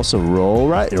 but it'll also roll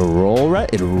right. It'll roll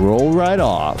right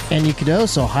off. And you could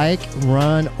also hike,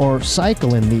 run, or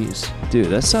cycle in these. Dude,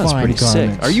 that sounds Fine pretty sick.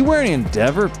 garments. Are you wearing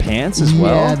Endeavor pants as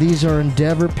well? Yeah, these are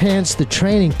Endeavor pants, the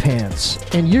training pants.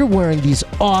 And you're wearing these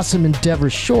awesome Endeavor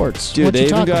shorts. Dude, What they you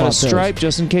even talk got a about stripe those?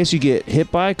 just in case you get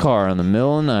hit by a car in the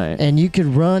middle of the night. And you could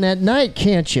run at night,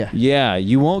 can't you? Yeah,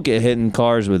 you won't get hit in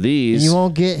cars with these. You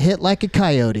won't get hit like a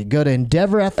coyote. Go to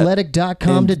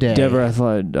EndeavorAthletic.com today.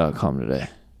 EndeavorAthletic.com today.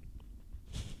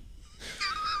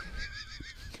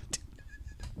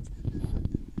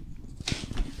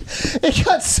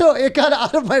 It got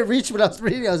out of my reach when I was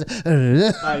reading. I was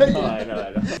I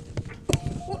know.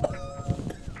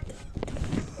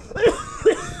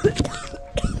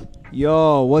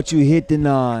 Yo, what you hitting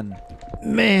on?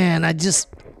 Man, I just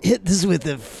hit this with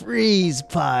a freeze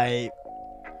pipe.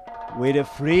 With a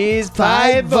freeze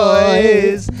Pipe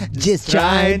boys, just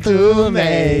trying to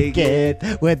make it.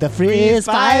 With the freeze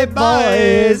pipe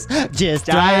boys, just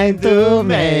trying to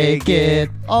make it.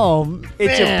 Oh, man.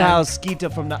 It's your pal Skeeter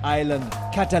from the island,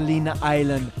 Catalina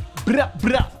Island. Brah,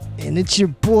 brah. And it's your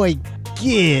boy,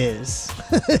 is.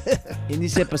 And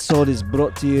this episode is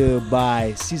brought to you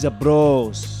by Scissor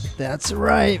Bros. That's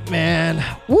right, man.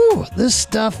 Woo, this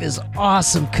stuff is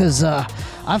awesome because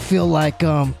I feel like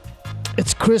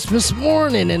it's Christmas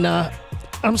morning and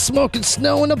I'm smoking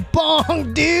snow in a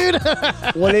bong, dude.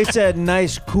 Well, it's a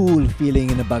nice, cool feeling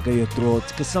in the back of your throat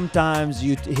because sometimes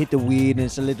you hit the weed and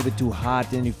it's a little bit too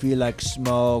hot and you feel like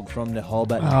smoke from the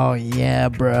hobbit. Oh, yeah,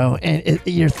 bro. And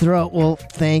your throat will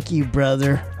thank you,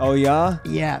 brother. Oh, yeah?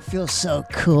 Yeah, it feels so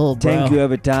cool, bro. Thank you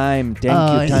every time.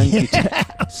 Thank you.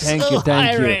 Thank you.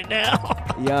 High right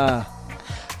now. Yeah.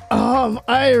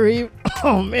 Irie.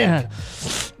 Oh, man.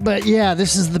 But yeah,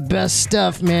 this is the best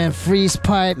stuff, man. Freeze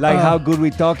pipe. Like how good we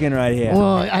talking right here.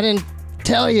 Well, I didn't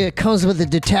tell you it comes with a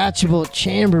detachable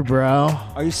chamber, bro.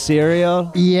 Are you serious?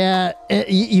 Yeah,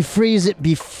 you freeze it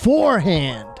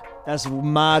beforehand. That's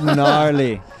mad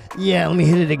gnarly. Yeah, let me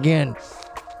hit it again.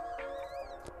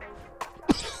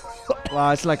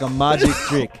 Wow, it's like a magic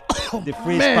trick. The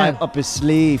freeze Man. pipe up his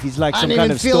sleeve. He's like I some didn't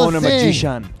kind even of feel a stoner thing.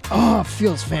 magician. Oh, it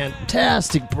feels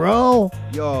fantastic, bro.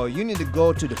 Yo, you need to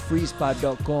go to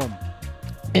thefreezepipe.com.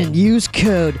 And use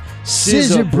code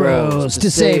Scissor Bros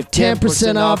to save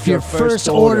 10% off your first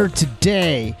order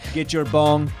today. Get your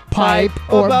bong, Pipe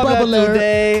or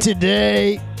bubbler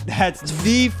today. That's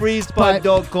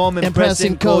thefreezepipe.com and press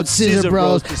in code Scissor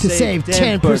Bros to save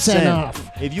 10%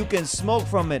 off. If you can smoke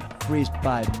from it, Freeze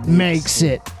Pipe Makes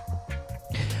it.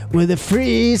 With a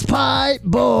freeze pipe,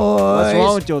 boys. What's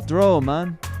wrong with your throat,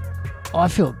 man? Oh, I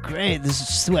feel great. This is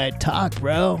just the way I talk,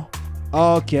 bro.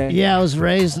 Okay. Yeah, I was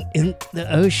raised in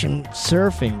the ocean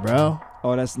surfing, bro.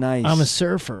 Oh, that's nice. I'm a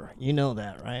surfer. You know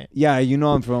that, right? Yeah, you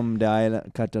know I'm from the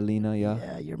island, Catalina, yeah.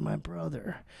 Yeah, you're my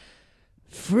brother.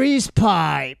 Freeze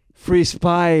pipe. Freeze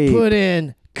Pipe. Put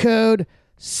in code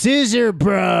Scissor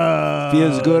Bros.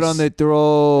 Feels good on the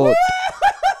throat.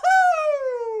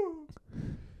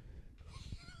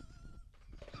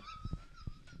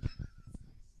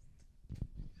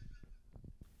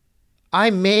 I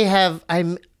may have.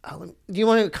 Do you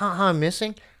want to count how I'm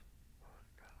missing?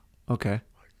 Okay.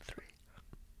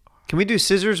 Can we do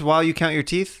scissors while you count your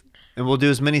teeth? And we'll do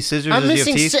as many scissors as you have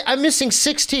teeth? I'm missing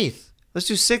 6 teeth. Let's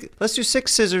do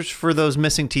 6 scissors for those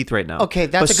missing teeth right now. Okay,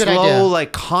 that's but a good slow, idea.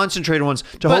 like concentrated ones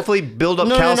to hopefully build up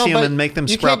No, calcium but and make them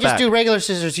you sprout can't just back. do regular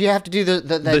scissors. You have to do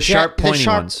the sharp, pointy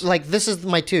ones. Like this is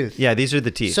my tooth. Yeah, these are the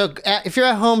teeth. So if you're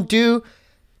at home, do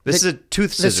this is a tooth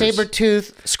the scissors. saber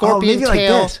tooth, scorpion maybe like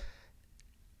tail. this.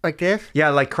 Like this? Yeah,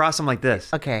 like cross them like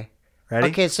this. Okay. Ready?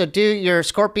 Okay, so do your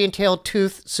scorpion tail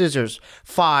tooth scissors.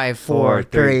 5, 4,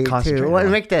 3, 2, 1.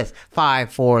 Make this.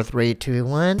 5, 4, 3, 2,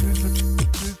 1.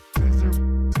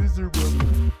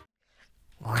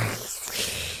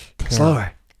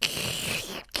 Slower.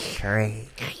 3,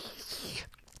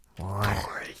 4,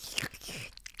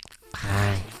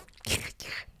 5,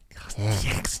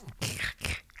 6,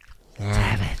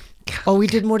 7. Oh, we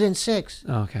did more than 6.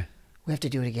 Oh, okay. We have to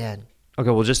do it again. Okay,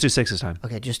 we'll just do 6 this time.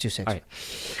 Okay, just do 6. All right.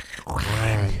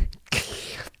 1, 2,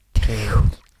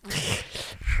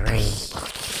 3,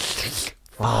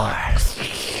 4,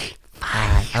 5.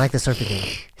 I like the slurping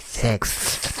thing.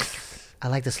 6. I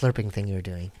like the slurping thing you were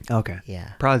doing. Okay.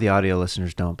 Yeah. Probably the audio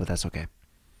listeners don't, but that's okay.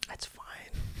 That's fine.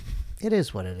 It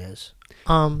is what it is.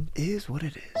 It is what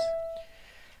it is.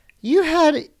 You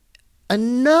had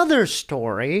another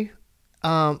story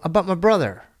about my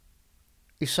brother.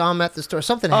 You saw him at the store.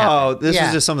 Something happened. Oh, this Yeah.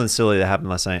 is just something silly that happened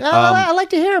last night. I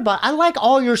like to hear about. I like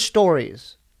all your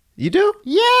stories. You do?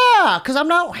 Yeah, because I'm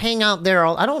not hang out there.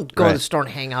 I don't go to Right. the store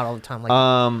and hang out all the time.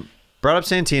 Like Brought up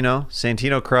Santino.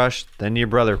 Santino crushed. Then your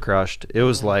brother crushed. It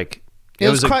was like it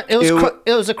was a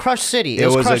crush city. It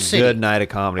was crush a city. good night of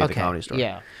comedy at the Comedy Store.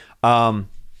 Yeah.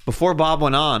 Before Bob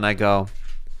went on, I go,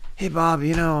 "Hey Bob,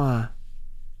 you know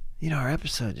our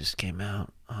episode just came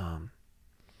out.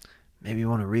 Maybe you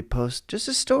want to repost just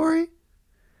a story?"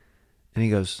 And he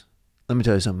goes, "Let me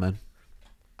tell you something, man.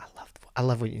 I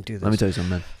love when you do this. Let me tell you something,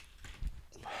 man.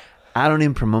 I don't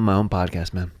even promote my own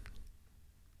podcast, man.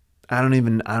 I don't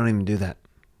even do that.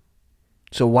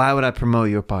 So why would I promote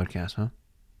your podcast, huh?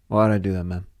 Why would I do that,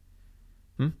 man?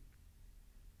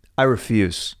 I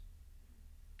refuse.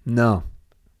 No.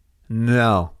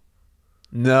 Wow,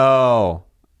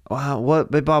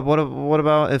 what, Bob? What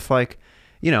about if, like,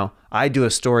 I do a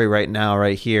story right now,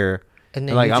 right here, And and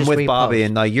then like you I'm just with repost. Bobby,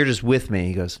 and like you're just with me."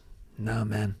 He goes, "No,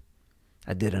 man,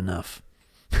 I did enough."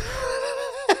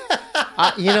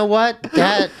 You know what?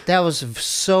 That was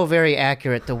so very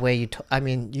accurate. The way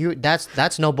you,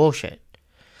 that's no bullshit.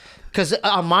 Because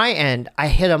on my end, I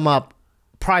hit him up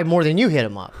probably more than you hit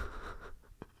him up.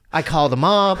 I called him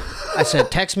up. I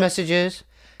sent text messages,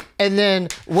 and then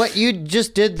what you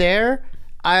just did there,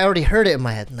 I already heard it in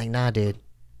my head. I'm like, nah, dude.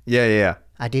 Yeah.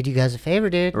 I did you guys a favor,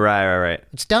 dude. Right.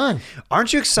 It's done.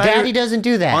 Aren't you excited? Daddy doesn't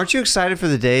do that. Aren't you excited for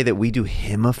the day that we do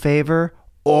him a favor?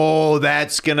 Oh,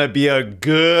 that's gonna be a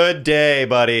good day,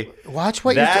 buddy. Watch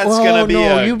what that's you're gonna be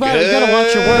a you good gotta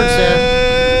watch your words there.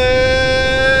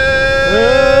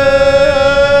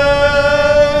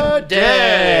 Good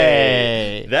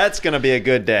day. That's gonna be a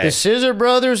good day. The Scissor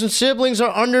brothers and siblings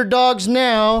are underdogs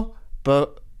now,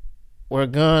 but we're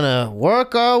gonna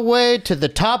work our way to the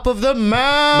top of the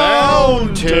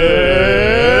mountain.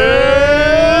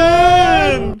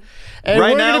 And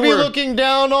right we're now going to be looking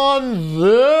down on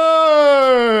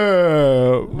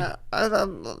them.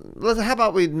 How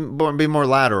about we be more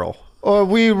lateral? Or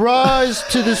we rise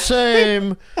to the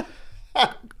same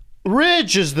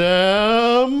ridge as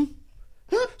them.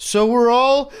 So we're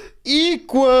all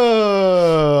equal.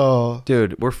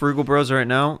 Dude, we're Frugal Bros right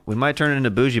now. We might turn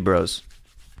into Bougey Bros.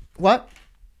 What?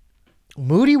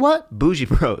 Moody what? Bougey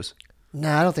Bros.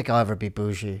 Nah, I don't think I'll ever be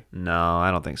bougie. No, I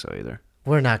don't think so either.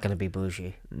 We're not gonna be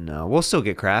bougie. No, we'll still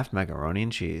get Kraft macaroni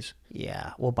and cheese.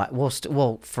 Yeah,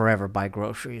 we'll forever buy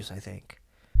groceries. I think.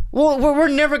 Well, we're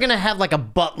never gonna have like a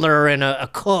butler and a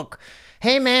cook.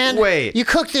 Hey man, wait, you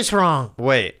cooked this wrong.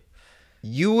 Wait,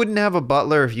 you wouldn't have a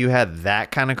butler if you had that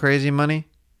kind of crazy money?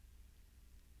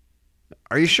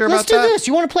 Are you sure about that? Let's do this.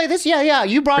 You want to play this? Yeah.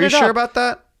 You brought it up. Are you sure about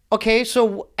that? Okay,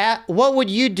 so what would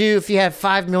you do if you had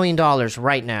 $5 million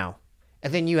right now?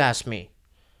 And then you ask me.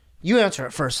 You answer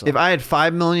it first. Though. If I had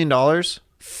 $5 million,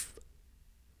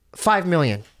 $5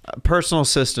 million. A personal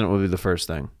assistant would be the first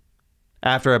thing.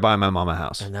 After I buy my mom a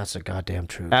house. And that's the goddamn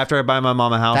truth. After I buy my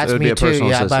mom a house, that's it would me be a personal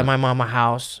too. assistant. I buy my mom a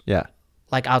house. Yeah.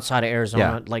 Like outside of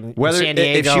Arizona, like whether San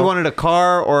Diego. if she wanted a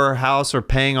car or a house or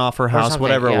paying off her house,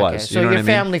 whatever it was. Okay. So you know your what I mean?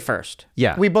 family first.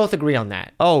 Yeah. We both agree on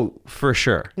that. Oh, for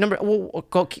sure. Number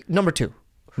two.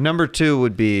 Number two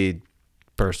would be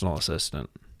personal assistant.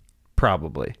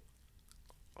 Probably.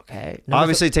 Okay.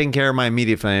 Obviously taking care of my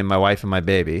immediate family, my wife and my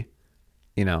baby.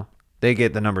 You know, they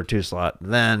get the number 2 slot.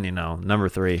 Then, you know, number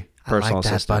 3, personal I like that,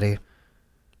 assistant. buddy.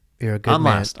 You're a good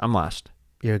man. I'm last.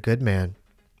 You're a good man.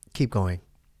 Keep going.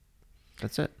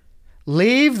 That's it.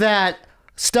 Leave that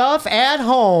stuff at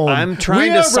home. I'm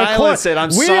trying to silence it.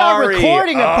 I'm sorry. We are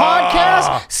recording a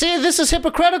podcast. See, this is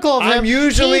hypocritical of him. I'm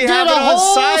usually he have did it a on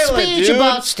whole silent, speech dude.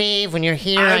 about Steve. When you're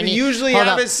here, I usually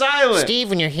have it silent. Steve,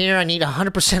 when you're here, I need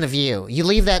 100% of you. You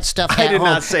leave that stuff at I home. did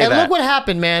not say and that. look what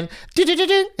happened, man.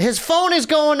 His phone is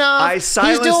going off. I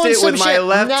silenced He's doing it some with my shit.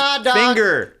 left Nah, dog.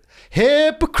 finger.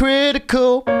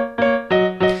 Hypocritical.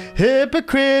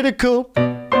 Hypocritical.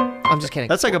 I'm just kidding.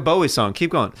 That's like a Bowie song.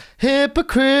 Keep going.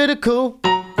 Hypocritical.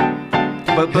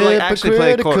 But like actually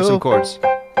play some chords.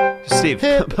 Steve,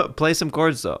 play some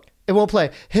chords though. It won't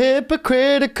play.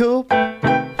 Hypocritical.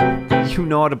 You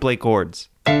know how to play chords.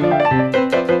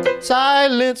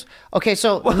 Silence. Okay,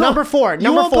 so number 4.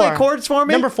 You won't play chords for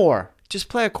me? Number 4. Just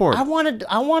play a chord. I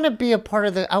want to be a part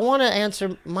of the. I want to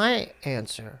answer my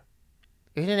answer.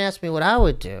 You didn't ask me what I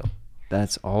would do.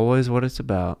 That's always what it's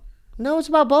about. No, it's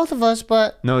about both of us,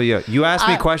 but... No, you ask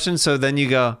me questions, so then you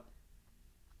go...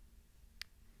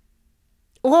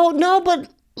 Well, no, but...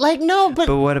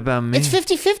 But what about me? It's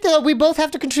 50-50, though. We both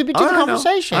have to contribute to the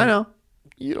conversation. I know.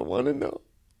 You don't want to know.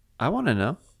 I want to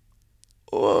know.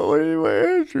 Well, what are my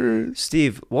answers?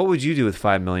 Steve, what would you do with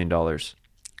 $5 million?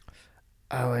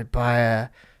 I would buy a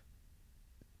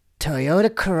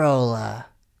Toyota Corolla.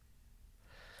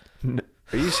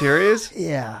 Are you serious?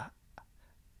 Yeah.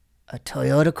 A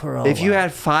Toyota Corolla. If you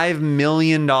had $5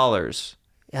 million.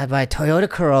 I'd buy a Toyota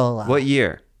Corolla. What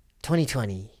year?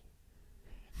 2020.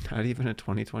 Not even a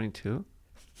 2022?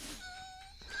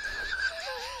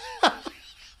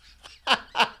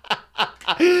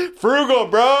 Frugal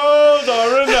Bros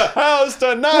are in the house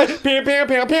tonight. Pew, pew,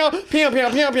 pew, pew, pew, pew, pew,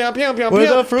 pew, pew, pew, We're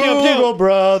the pew, Frugal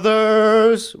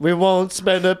Brothers. We won't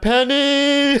spend a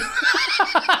penny.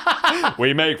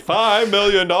 We make $5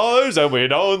 million and we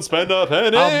don't spend a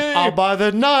penny. I'll buy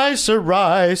the nicer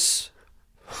rice.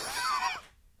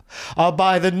 I'll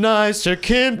buy the nicer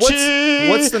kimchi.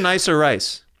 What's the nicer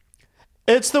rice?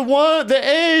 It's the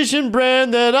Asian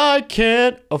brand that I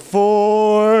can't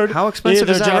afford. How expensive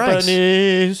is that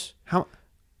Japanese. rice? How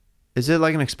is it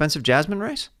like an expensive jasmine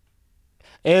rice?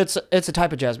 It's a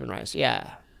type of jasmine rice.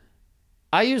 Yeah.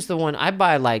 I use the one I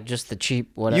buy, like just the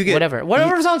cheap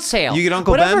whatever's on sale. You get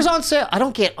Uncle Whatever's Ben? on sale. I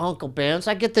don't get Uncle Ben's.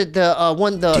 I get the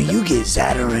one. Do you get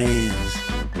Zatarain's?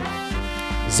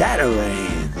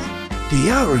 Zatarain's. Do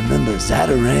y'all remember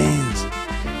Zatarain's?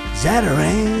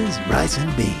 Zatarain's rice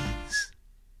and beans.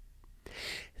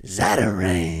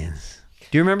 Zatarain's.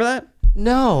 Do you remember that?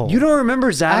 No. You don't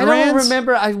remember Zatarans? I don't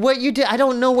remember what you did. I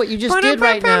don't know what you just did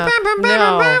right now.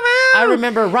 No. I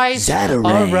remember rice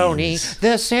a-roni,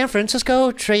 the San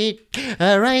Francisco treat.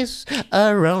 Rice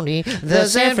a-roni, the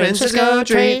San Francisco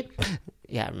treat.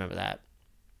 Yeah, I remember that.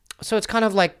 So it's kind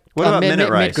of like what about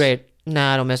mid-grade.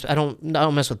 Nah, I don't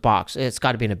mess with box. It's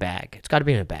got to be in a bag. It's got to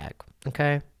be in a bag.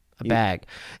 Okay? A bag.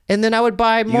 And then I would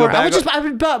buy more. I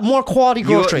would buy more quality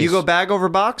groceries. You go bag over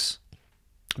box?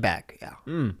 Bag,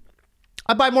 yeah.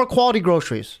 I buy more quality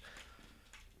groceries.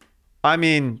 I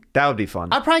mean, that would be fun.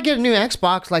 I'd probably get a new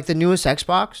Xbox, like the newest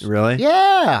Xbox. Really?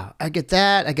 Yeah. I get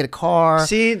that. I get a car.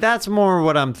 See, that's more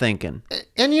what I'm thinking.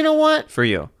 And you know what? For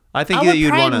you. I think that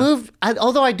you'd want to move.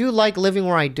 Although I do like living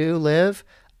where I do live,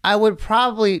 I would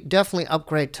probably definitely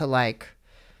upgrade to like,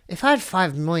 if I had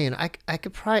 $5 million,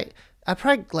 I'd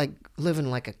probably like live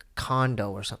in like a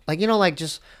condo or something. Like, you know, like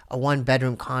just a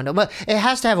 1-bedroom condo. But it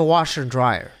has to have a washer and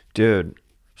dryer. Dude.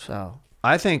 So.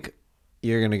 I think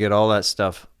you're going to get all that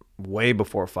stuff way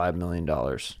before $5 million.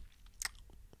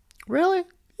 Really?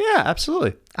 Yeah,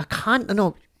 absolutely.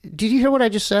 No, did you hear what I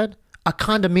just said? A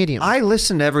condominium. I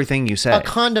listen to everything you say. A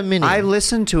condominium. I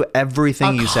listen to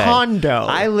everything you say. A condo.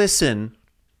 I listen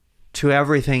to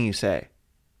everything you say.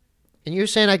 And you're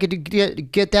saying I could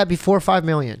get that before $5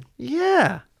 million?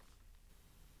 Yeah.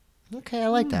 Okay, I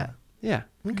like that. Yeah.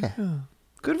 Okay. Yeah.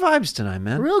 Good vibes tonight,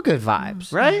 man. Real good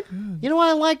vibes. Right? You know what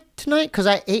I like tonight? Because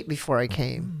I ate before I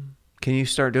came. Can you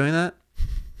start doing that?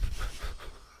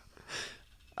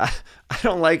 I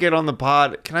don't like it on the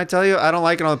pod. Can I tell you? I don't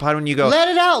like it on the pod when you go. Let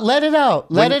it out. Let it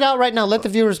out. Let it out right now. Let the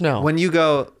viewers know. When you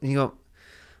go,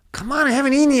 come on, I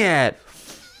haven't eaten yet.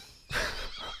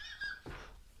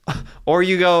 Or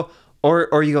you go,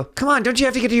 or you go, come on, don't you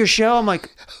have to get to your show? I'm like,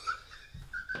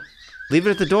 leave it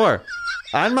at the door.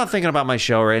 I'm not thinking about my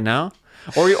show right now.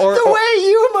 Or the way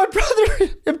you and my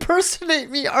brother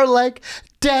impersonate me are like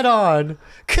dead on.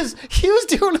 Because he was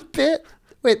doing a bit.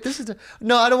 Wait,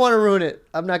 no, I don't want to ruin it.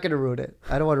 I'm not going to ruin it.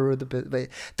 I don't want to ruin the bit. But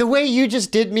the way you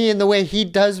just did me and the way he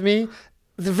does me,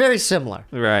 they're very similar.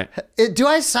 Right. Do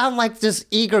I sound like this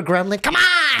eager gremlin? Come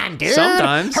on, dude.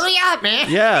 Sometimes. Hurry up, man.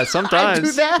 Yeah, sometimes. I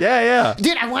do that? Yeah.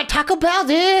 Dude, I want Taco Bell,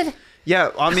 dude.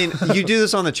 Yeah, I mean, you do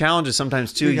this on the challenges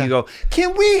sometimes too. You go,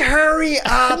 can we hurry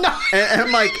up? No. And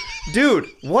I'm like, dude,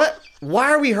 what?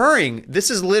 Why are we hurrying?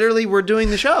 This is literally, we're doing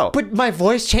the show. But my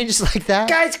voice changes like that.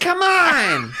 Guys, come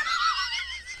on.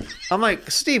 I'm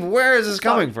like, Steve, where is this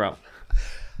coming from?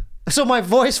 So my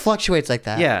voice fluctuates like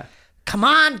that. Yeah. Come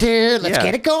on, dude. Let's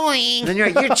get it going. And then you're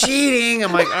like, you're cheating.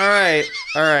 I'm like,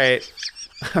 all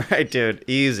right, dude,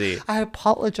 easy. I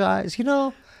apologize. You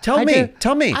know. Tell me.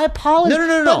 I apologize.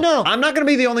 No. I'm not going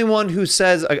to be the only one who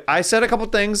says, I said a couple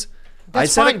things.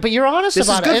 That's fine, but you're honest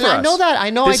about it. And I know that. I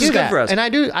know I do that. This is good for us. And I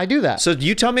do that. So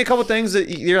you tell me a couple things that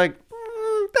you're like,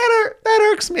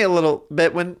 that irks me a little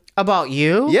bit when. About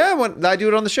you? Yeah, when I do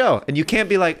it on the show. And you can't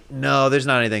be like, no, there's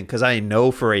not anything. Because I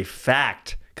know for a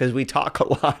fact, because we talk a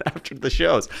lot after the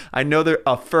shows. I know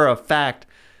for a fact,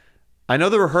 I know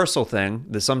the rehearsal thing,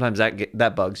 that sometimes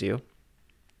that bugs you.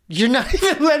 You're not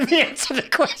even letting me answer the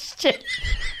question.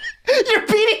 You're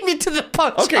beating me to the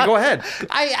punch. Okay, go ahead.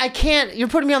 I can't. You're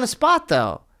putting me on the spot,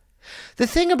 though. The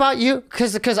thing about you,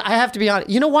 because I have to be honest.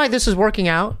 You know why this is working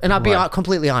out? And I'll be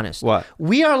completely honest. What?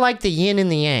 We are like the yin and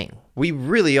the yang. We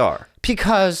really are.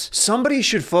 Because somebody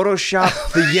should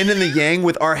Photoshop the yin and the yang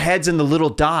with our heads and the little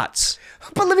dots.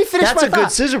 But let me finish my thought. That's a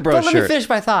good Scissor Bros shirt. But let me finish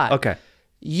my thought. Okay.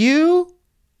 You...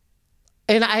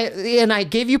 And I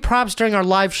gave you props during our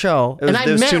live show, and I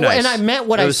meant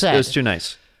what I said. It was too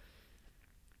nice.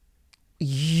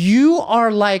 You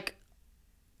are like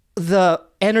the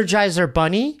Energizer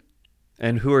Bunny.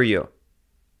 And who are you?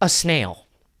 A snail.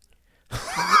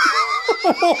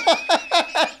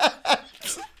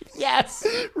 Yes.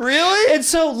 Really? And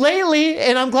so lately,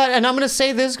 and I'm glad, and I'm going to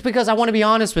say this because I want to be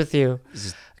honest with you,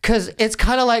 because it's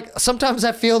kind of like sometimes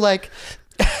I feel like.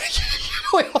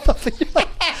 Wait,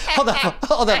 hold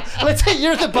on. Let's say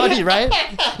you're the bunny, right?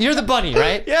 You're the bunny,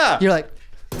 right? Yeah. You're like,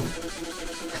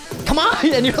 come on,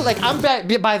 and you're like, I'm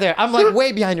by there. I'm like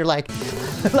way behind. You're like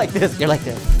this. You're like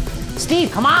this.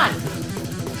 Steve, come on.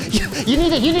 You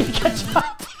need to catch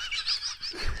up.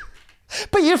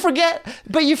 But you forget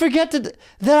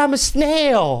that I'm a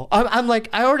snail.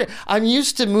 I'm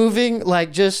used to moving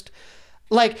like just.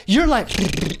 Like you're like,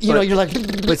 you're like.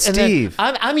 But Steve,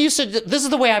 I'm used to. This is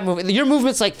the way I move. Your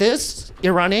movement's like this.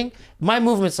 You're running. My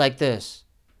movement's like this.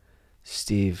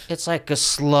 Steve, it's like a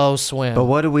slow swim. But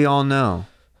what do we all know?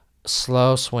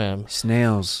 Slow swim.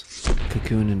 Snails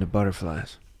cocoon into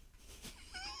butterflies.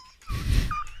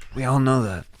 We all know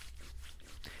that.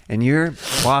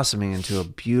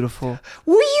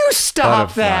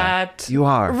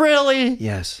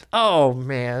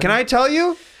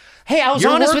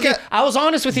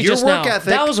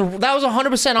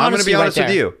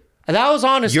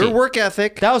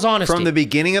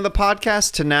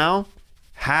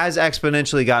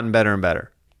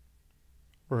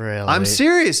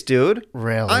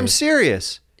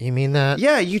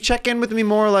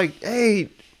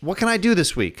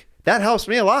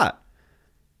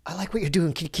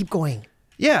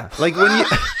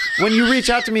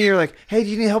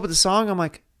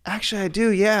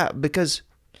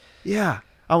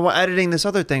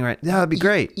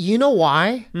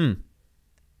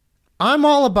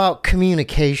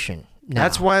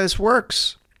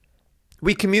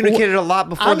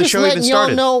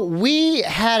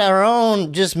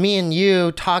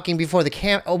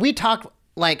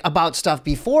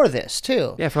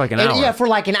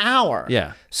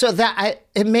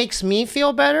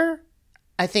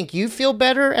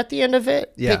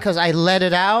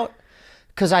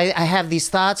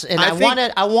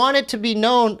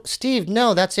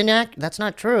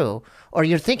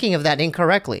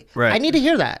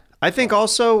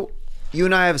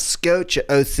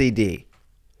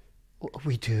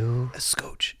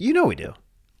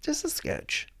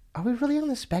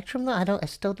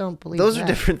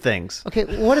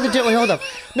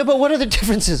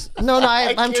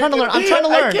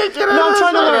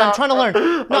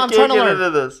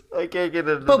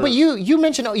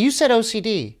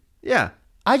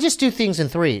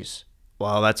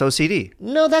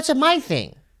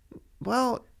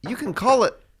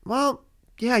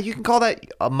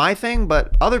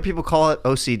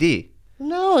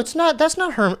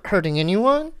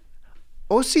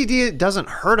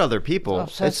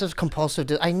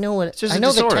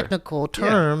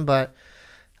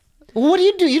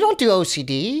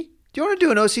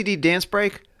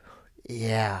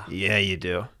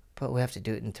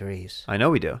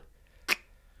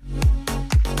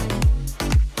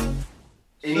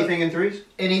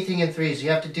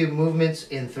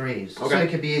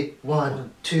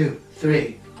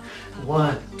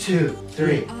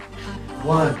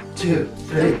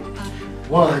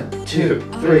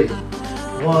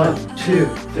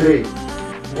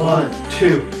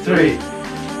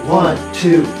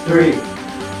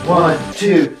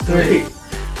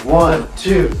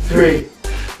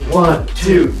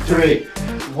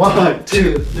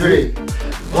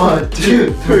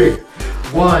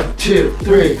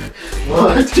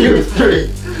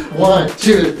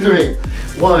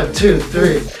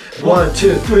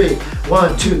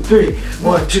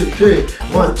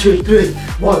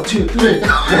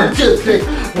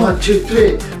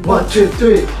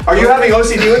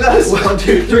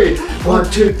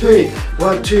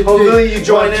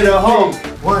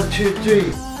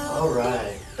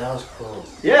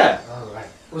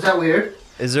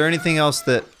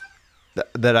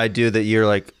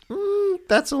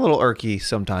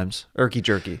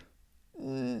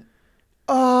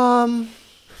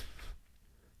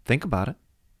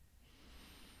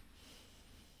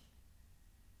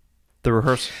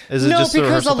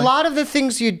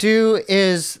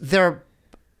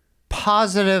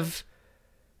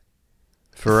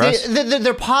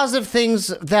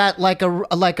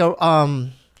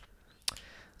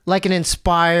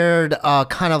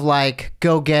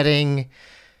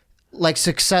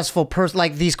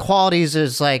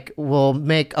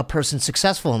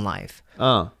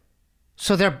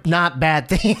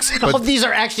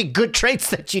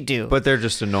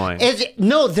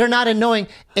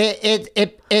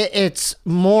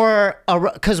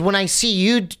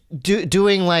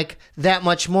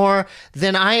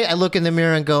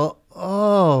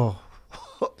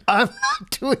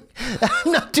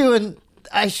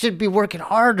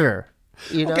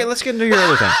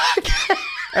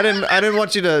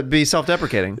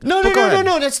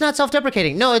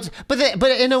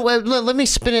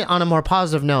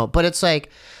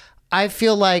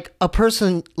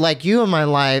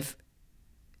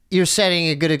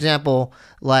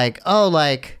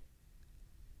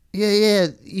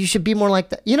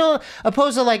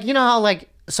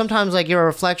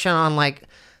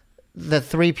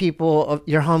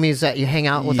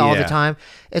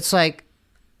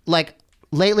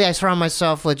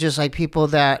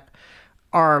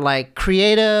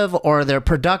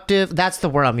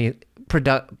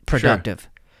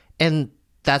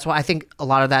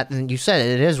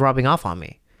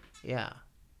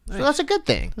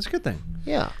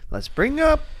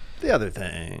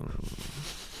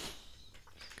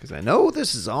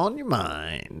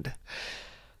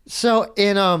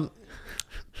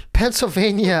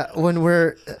 Pennsylvania, when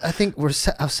I think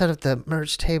I'll set up the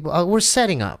merch table. We're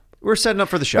setting up. We're setting up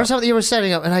for the show. Or something, you were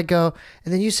setting up, and I go,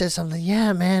 and then you said something.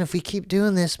 Yeah, man, if we keep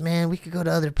doing this, man, we could go to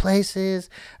other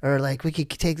places, or like we could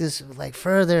take this like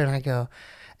further. And I go,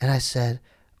 and I said,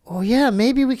 oh yeah,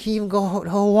 maybe we can even go to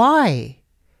Hawaii.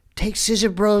 Take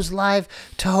Scissor Bros live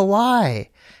to Hawaii.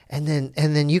 And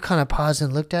then you kind of paused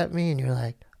and looked at me, and you're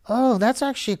like, oh, that's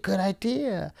actually a good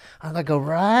idea. I'm like, all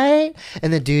right.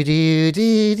 And then do, you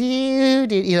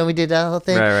know, we did that whole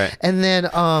thing. Right. And then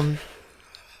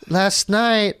last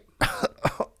night,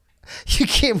 you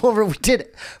came over.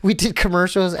 We did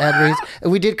commercials, ad reads, and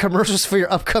we did commercials for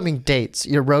your upcoming dates,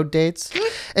 your road dates.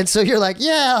 And so you're like,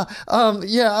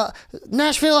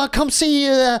 Nashville, I'll come see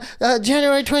you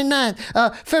January 29th,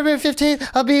 February 15th,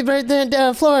 I'll be right there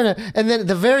in Florida. And then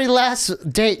the very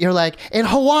last date, you're like, in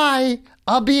Hawaii.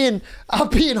 I'll be in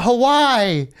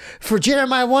Hawaii for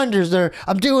Jeremiah Wonders.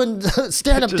 I'm doing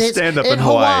stand-up dates stand up in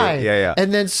Hawaii. Yeah.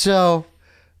 And then so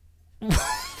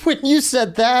when you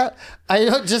said that, I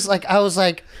was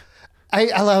like,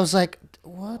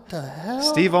 what the hell?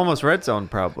 Steve almost red zone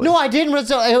probably. No, I didn't red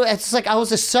zone. It's like I was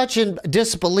just such in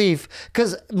disbelief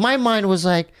because my mind was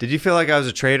like. Did you feel like I was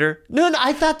a traitor? No,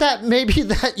 I thought that maybe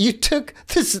that you took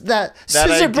that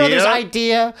Scissor Brothers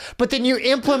idea, but then you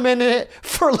implemented it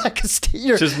for like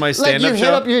just my stand-up show.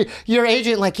 You hit up your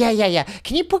agent like, yeah.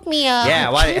 Can you book me?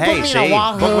 Hey, Steve,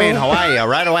 book me in Hawaii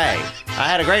right away. I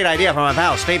had a great idea from my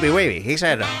pal Steebee Weebee. He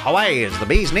said Hawaii is the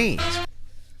bee's knees.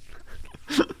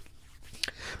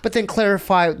 But then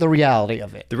clarify the reality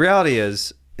of it. The reality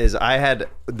is I had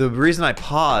the reason I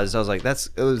paused. I was like, it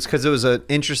was because it was an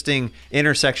interesting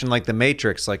intersection, like the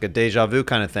Matrix, like a deja vu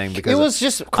kind of thing. Because it was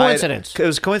just coincidence. It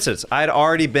was coincidence. I had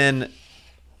already been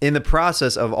in the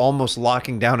process of almost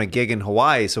locking down a gig in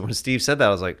Hawaii. So when Steve said that, I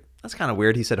was like, that's kind of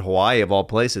weird. He said Hawaii of all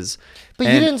places. But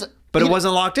you didn't. But it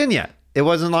wasn't locked in yet. It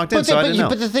wasn't locked in, so I didn't know.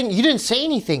 But the thing, you didn't say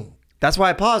anything. That's why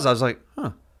I paused. I was like,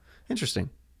 huh, interesting.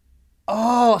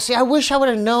 Oh, see, I wish I would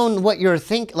have known what you're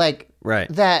thinking. Like, right.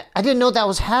 That I didn't know that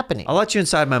was happening. I'll let you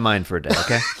inside my mind for a day,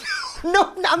 okay?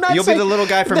 No, I'm not. You'll be the little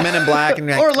guy from Men in Black,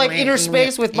 and or like Inner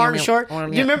Space with Martin Short. Do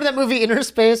you remember that movie Inner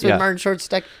Space with Martin Short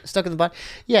stuck in the body?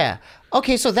 Yeah.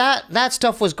 Okay, so that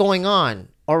stuff was going on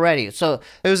already. So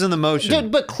it was in the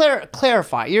motion. But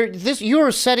clarify. You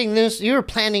were setting this. You were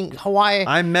planning Hawaii.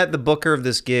 I met the booker of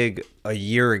this gig a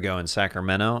year ago in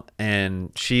Sacramento,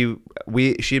 and she'd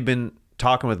been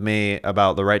talking with me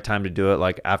about the right time to do it,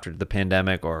 like after the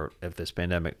pandemic, or if this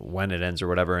pandemic, when it ends or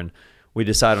whatever. And we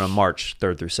decided on March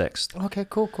 3rd through 6th. Okay,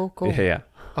 cool. Yeah.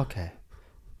 Okay.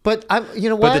 But you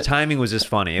know what? But the timing was just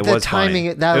funny. It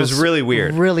was really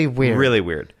weird. Really weird. Really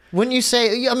weird. When you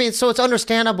say, I mean, so it's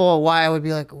understandable why I would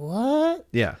be like, what?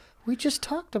 Yeah. We just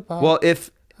talked about. Well,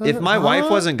 if my wife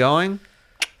wasn't going,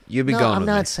 you'd be going with me. I'm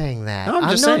not saying that. No,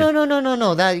 I'm just saying.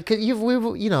 No. That, cause you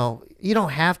don't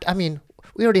have to. I mean,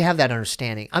 we already have that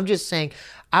understanding. I'm just saying,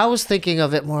 I was thinking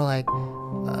of it more like,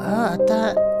 I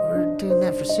thought we were doing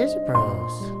that for Scissor Bros.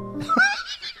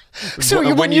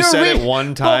 So when you said it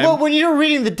one time, but when you're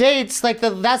reading the dates, like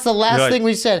that's the last thing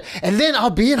we said, and then I'll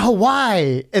be in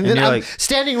Hawaii, and then I'm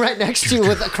standing right next to you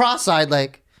with a cross-eyed,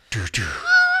 like,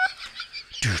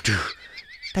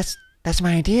 That's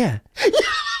my idea.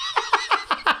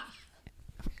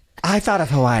 I thought of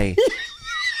Hawaii.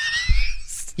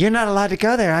 You're not allowed to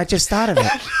go there. I just thought of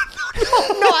it.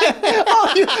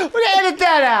 We edit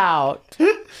that out.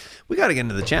 We got to get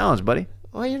into the challenge, buddy.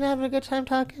 Well, you're not having a good time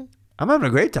talking? I'm having a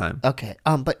great time. Okay.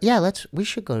 But yeah, we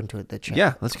should go into the challenge.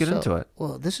 Yeah, let's get into it.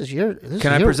 Well,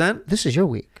 Can I present? This is your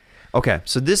week. Okay,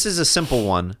 so this is a simple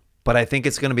one, but I think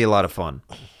it's going to be a lot of fun.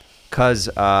 Because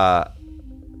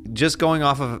just going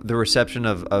off of the reception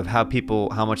of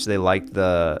how much they liked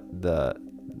the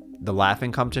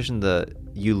laughing competition, the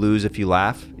you lose if you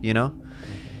laugh, you know?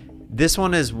 This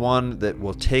one is one that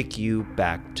will take you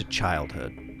back to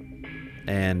childhood.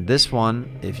 And this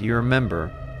one, if you remember,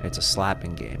 it's a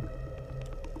slapping game.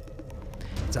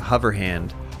 It's a hover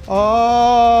hand.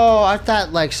 Oh, I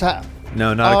thought like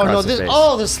no, not across the face.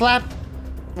 Oh, the slap.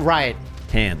 Right.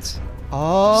 Hands.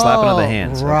 Oh. Slapping of the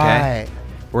hands. Right. Okay?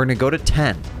 We're gonna go to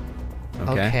 10.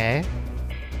 Okay.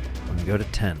 We're gonna go to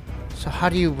 10. So how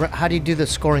do you do the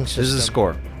scoring system? This is a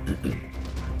score.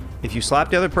 If you slap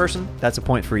the other person, that's a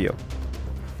point for you.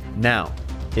 Now,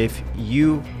 if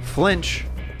you flinch,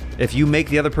 if you make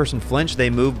the other person flinch,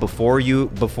 they move before you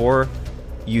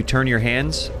turn your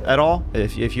hands at all.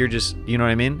 If you're just, you know what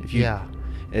I mean?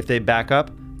 If they back up,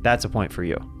 that's a point for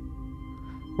you.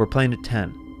 We're playing to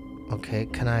 10. Okay,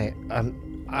 can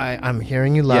I'm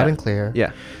hearing you loud and clear.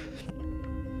 Yeah.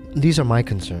 These are my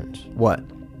concerns. What?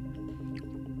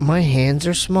 My hands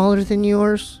are smaller than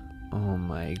yours. Oh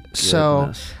my goodness.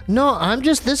 So, no,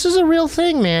 this is a real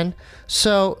thing, man.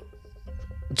 So,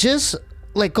 just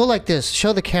like go like this.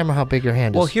 Show the camera how big your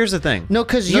hand is. Well, here's the thing. No,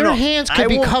 because your hands could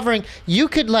be covering. You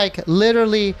could like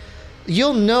literally.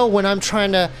 You'll know when I'm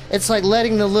trying to. It's like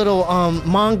letting the little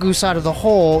mongoose out of the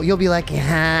hole. You'll be like,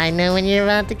 yeah, I know when you're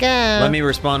about to go. Let me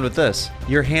respond with this.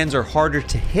 Your hands are harder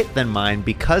to hit than mine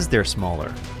because they're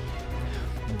smaller.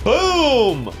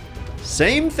 Boom!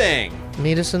 Same thing.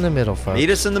 Meet us in the middle, folks.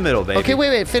 Meet us in the middle, baby. Okay,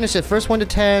 wait. Finish it. First 1 to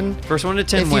 10. First 1 to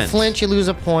 10 if wins. If you flinch, you lose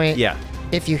a point. Yeah.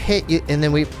 If you hit,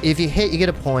 if you hit, you get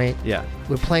a point. Yeah.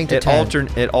 We're playing to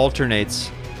 10. It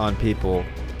alternates on people.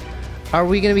 Are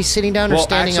we going to be sitting down or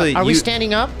standing up? Are we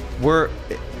standing up?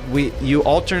 You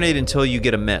alternate until you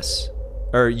get a miss.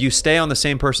 Or you stay on the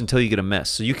same person until you get a miss.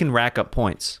 So you can rack up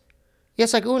points.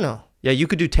 Yes, like Uno. Yeah, you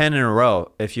could do 10 in a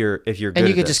row if you're good at And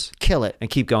you could just kill it. And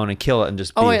keep going and kill it and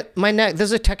just Oh, wait.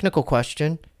 There's a technical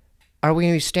question. Are we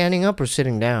going to be standing up or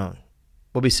sitting down?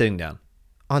 We'll be sitting down.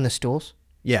 On the stools?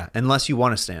 Yeah, unless you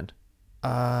want to stand.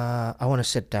 I want to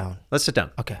sit down. Let's sit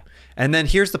down. Okay. And then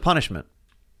here's the punishment.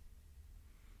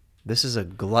 This is a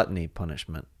gluttony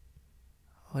punishment.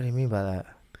 What do you mean by that?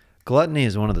 Gluttony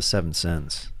is one of the 7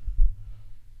 sins.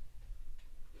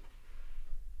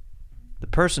 The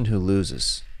person who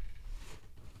loses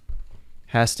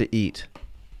has to eat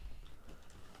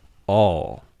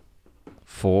all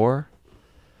 4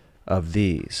 of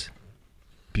these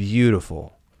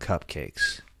beautiful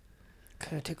cupcakes.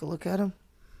 Can I take a look at them?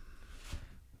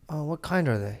 What kind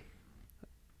are they?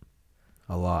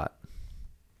 A lot.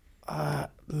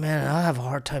 Man, I'll have a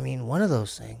hard time eating one of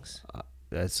those things.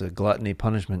 That's a gluttony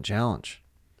punishment challenge.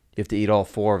 You have to eat all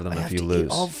 4 of them if you lose.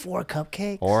 Eat all 4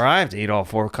 cupcakes? Or I have to eat all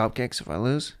 4 cupcakes if I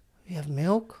lose. You have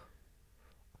milk?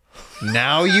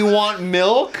 Now you want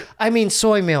milk? I mean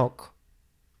soy milk.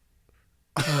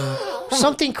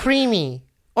 Something creamy.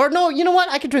 Or no, you know what?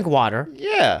 I could drink water.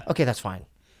 Yeah. Okay, that's fine.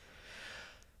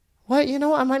 What? You know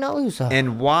what? I might not lose though.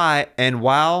 And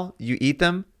while you eat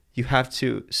them, you have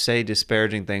to say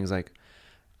disparaging things like,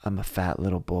 "I'm a fat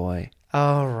little boy."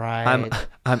 All right.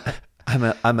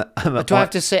 Do I have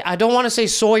to say? I don't want to say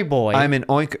soy boy. I'm an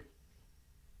oink.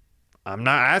 I'm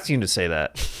not asking you to say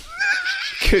that.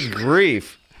 Good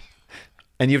grief.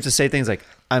 And you have to say things like,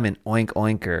 "I'm an oink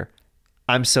oinker.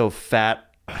 I'm so fat.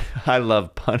 I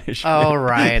love punishment." All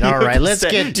right. Let's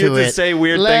get to it. You have to say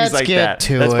weird things like that.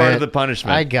 That's part of the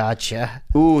punishment. I gotcha.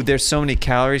 Ooh, there's so many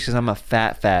calories because I'm a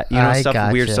fat. You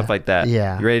know, weird stuff like that.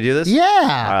 Yeah. You ready to do this? Yeah.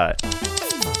 All right.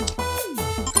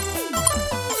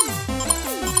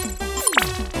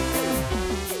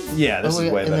 Yeah, this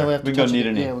is way better. We go knee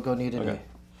to knee. Yeah, we go knee to knee.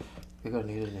 We go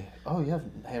knee to knee. Oh, you have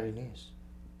hairy knees.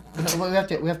 No, we have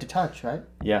to touch, right?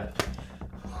 Yeah.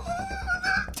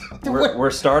 We're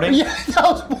starting? Yeah, that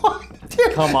was one.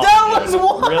 Dude, Come on. That was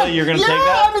one. Really? You're going to take that?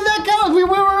 Yeah, I mean, that counts. We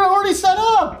were already set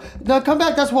up. Now come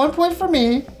back. That's 1 point for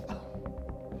me.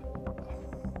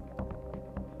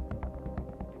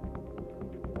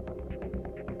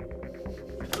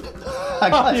 I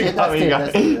got you.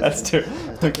 That's 2.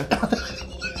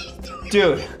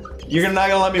 Dude, you're not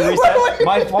going to let me reset?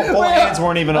 My 4 hands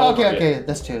weren't even over yet. Okay.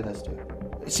 That's 2.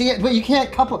 See, but you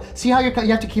can't couple. See how you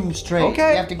have to keep them straight.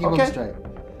 Okay. You have to keep them straight.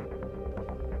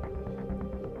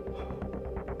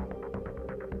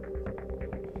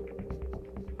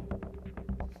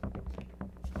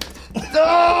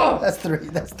 Oh! That's 3.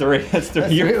 That's 3.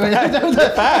 You're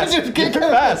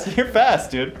fast. You're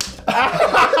fast, dude.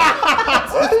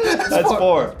 That's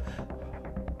 4.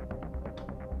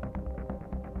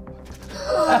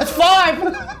 That's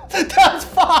 5. That's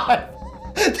 5.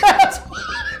 That's 5.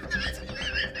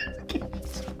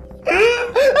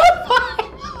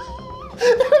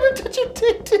 I'm touch your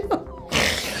dick too.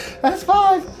 That's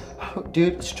 5. Oh,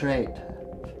 dude, straight.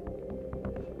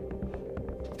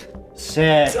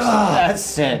 6. That's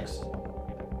 6.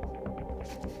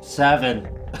 7.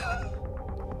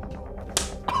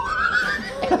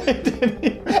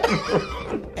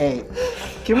 Eight.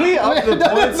 Can we up the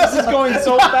points? This is going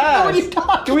so fast. What are you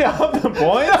talking? Can we up the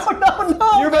points?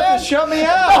 No. You're about to shut me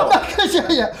out.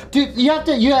 Dude, you have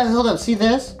to hold up. See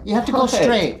this? You have to go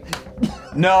straight.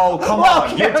 No, come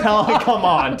on. You're telling me, come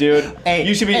on, dude. 8.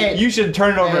 You should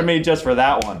turn it over to me just for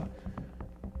that one.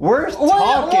 We're talking.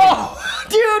 Whoa.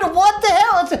 Dude, what the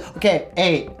hell? Okay,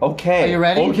 8. Okay. Are you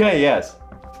ready? Okay, yes.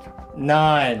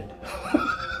 9.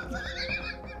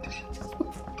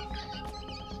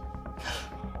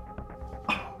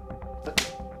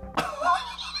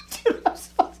 Dude, I'm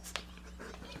so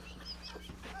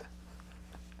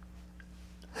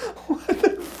what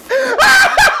the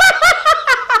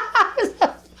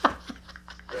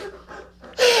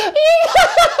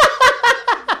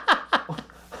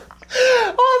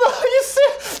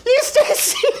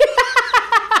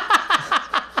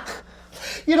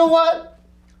You know what?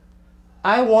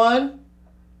 I won,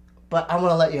 but I'm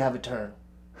gonna let you have a turn.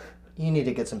 You need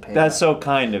to get some payback. That's so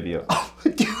kind of you.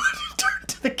 Dude, turn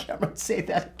to the camera and say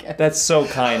that again. That's so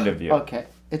kind of you. Okay,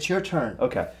 it's your turn.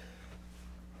 Okay.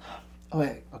 Oh,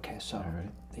 wait, okay, so,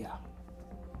 yeah.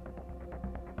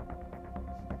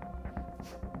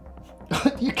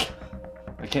 You can.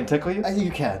 I can't tickle you?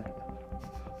 You can.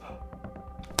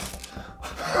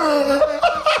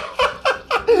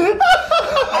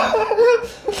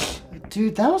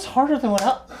 Dude, that was harder than what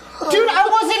I... Dude, I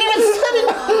wasn't even setting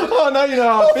up. Oh, now you know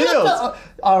how it feels.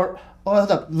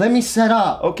 Hold up. Let me set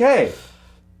up. Okay.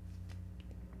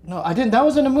 No, I didn't. That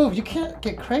wasn't a move. You can't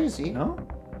get crazy. No?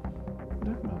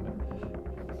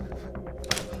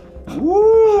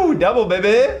 Woo! Double,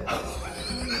 baby.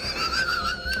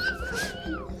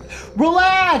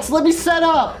 Relax. Let me set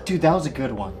up. Dude, that was a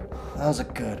good one. That was a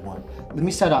good one. Let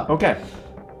me set up. Okay.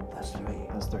 That's 3.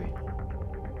 That's 3.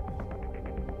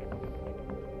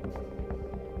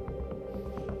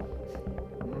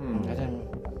 I didn't...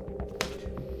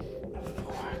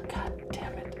 4. God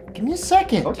damn it. Give me a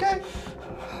second. Okay.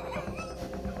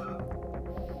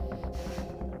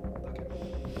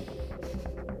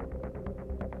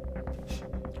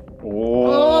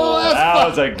 Oh, that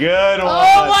was a good one.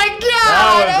 Oh my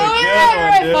god! That was a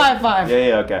good one, dude. 5.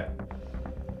 Yeah, okay.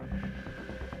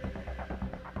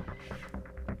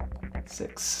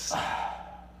 6.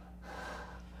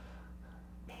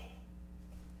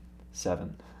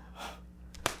 7.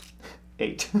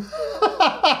 8.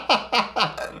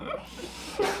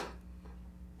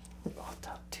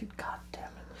 Dude, god damn it.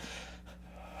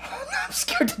 I'm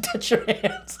scared to touch your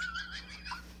hands.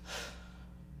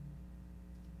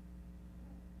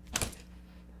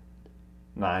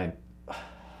 9. Fuck.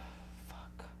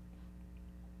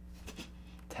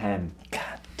 10.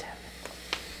 God damn it.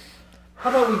 How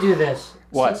about we do this?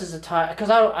 What? Since it's a tie, because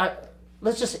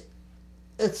let's just,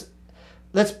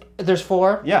 there's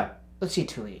 4? Yeah. Let's see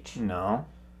 2 each. No.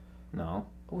 No.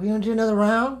 We gonna do another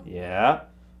round? Yeah.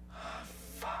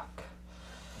 Fuck.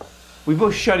 We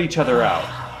both shut each other out.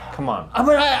 Come on.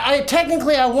 But I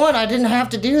technically I won. I didn't have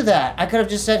to do that. I could have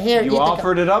just said here. You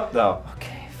offered it up though.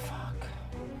 Okay, fuck.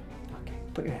 Okay,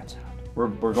 put your hands out. We're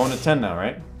going to 10 now,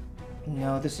 right?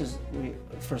 No, this is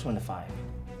first one to 5.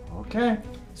 Okay.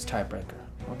 It's tiebreaker.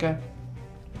 Okay.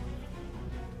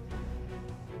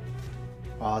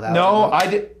 Oh, that no, was I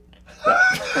did.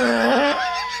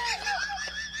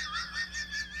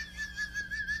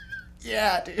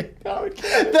 Yeah, dude.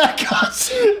 That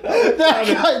got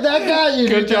you.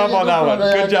 Good job on that one.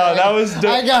 Good job. That was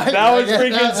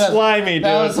freaking slimy, dude.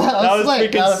 That was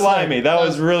freaking slimy. That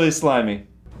was really slimy.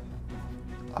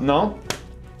 No?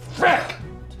 Frick!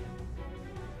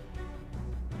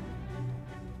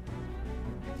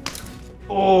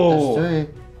 Oh. That's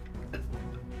 3.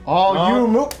 Oh, No. you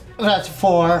move. That's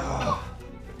 4.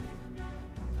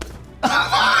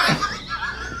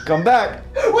 Come back.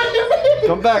 What do you mean?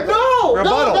 Come back. No,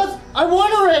 Rebuttal. no, I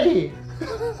won already.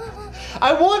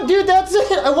 I won, dude. That's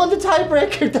it. I won the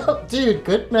tiebreaker, though. Dude,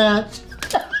 good match.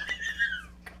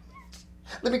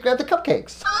 Let me grab the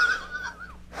cupcakes.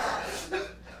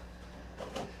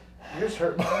 Yours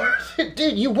hurt more.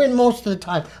 Dude, you win most of the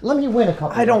time. Let me win a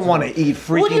couple. I don't want to eat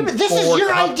freaking What do you mean? This is 4 your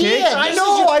cupcakes. idea. I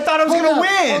know. I thought I was going to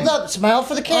win. Hold up. Smile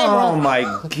for the camera. Oh, my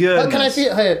goodness. Can I see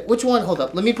it? Hey, which one? Hold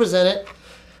up. Let me present it.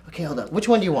 Okay, hold up. Which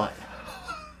one do you want?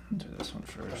 Do this one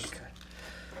first. Okay.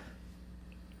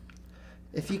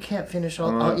 If you can't finish,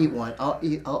 I'll eat one. I'll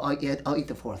eat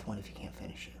the 4th one if you can't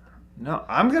finish it. No,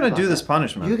 I'm going to do this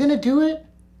punishment. You're gonna do it?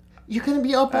 You're gonna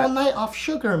be up all night off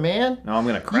sugar, man. No, I'm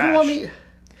going to You crash. don't want me...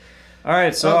 All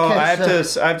right, so Okay, I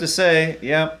have to say,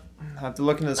 yep. I have to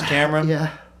look into this camera.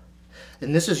 Yeah.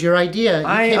 And this is your idea. You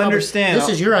I came up with- understand. This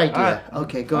is your idea. All right.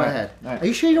 Okay, go All right. ahead. All right. Are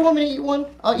you sure you don't want me to eat one?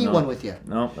 I'll eat No. one with you.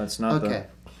 No, that's not Okay.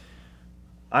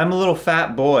 I'm a little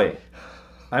fat boy.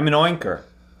 I'm an oinker.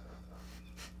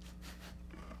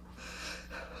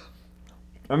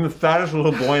 I'm the fattest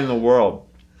little boy in the world.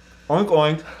 Oink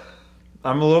oink.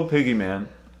 I'm a little piggy man.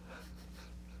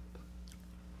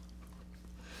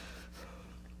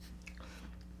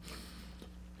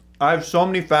 I have so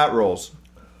many fat rolls.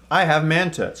 I have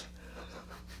man tits.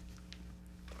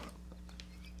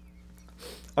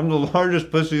 I'm the largest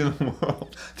pussy in the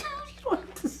world. You don't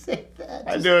have to say that.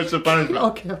 I do, it's a punishment.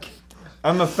 Okay.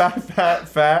 I'm a fat.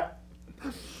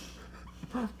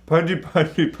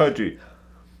 Pudgy.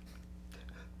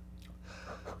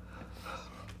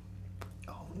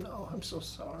 Oh no, I'm so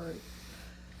sorry.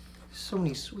 So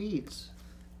many sweets.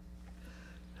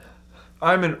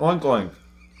 I'm an oink oink.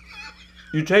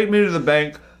 You take me to the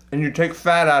bank and you take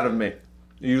fat out of me.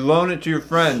 You loan it to your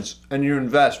friends and you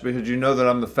invest because you know that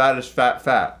I'm the fattest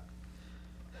fat.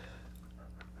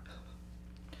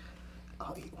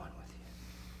 I'll eat one with you.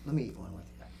 Let me eat one with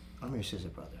you. I'm your scissor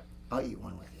brother. I'll eat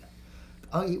one with you.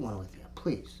 I'll eat one with you,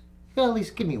 please. Yeah, at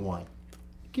least give me one.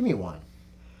 Give me one.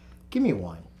 Give me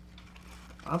one.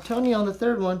 I'm telling you on the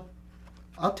third one,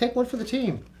 I'll take one for the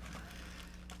team.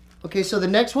 Okay, so the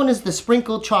next one is the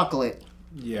sprinkled chocolate.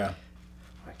 Yeah. All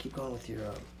right, keep going with your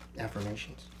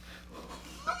affirmations.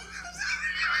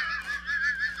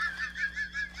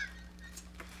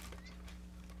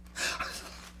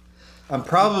 I'm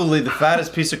probably the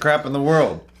fattest piece of crap in the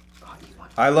world.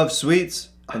 I love sweets,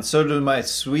 and so does my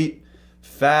sweet,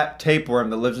 fat tapeworm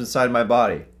that lives inside my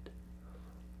body.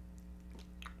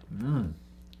 Mmm.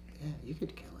 Yeah, you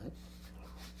could kill it.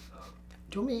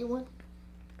 Do you want me to eat one?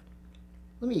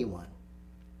 Let me eat one.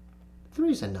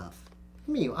 3's enough.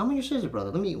 Let me eat one. I'm your scissor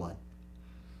brother. Let me eat one.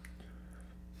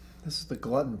 This is the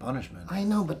glutton punishment. I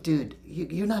know, but dude,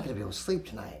 you're not going to be able to sleep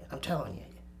tonight. I'm telling you.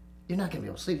 You're not going to be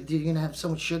able to sleep. Dude, you're going to have so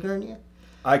much sugar in you.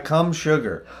 I come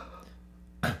sugar.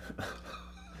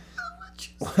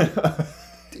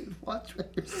 Dude, watch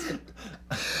what you're saying.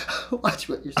 Watch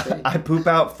what you're saying. I poop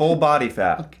out full body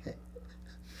fat. Okay.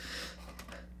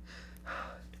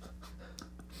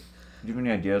 Do you have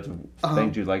any ideas of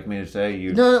things you'd like me to say?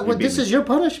 No, well, this is your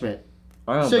punishment.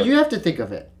 So you have to think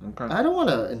of it. Okay. I don't want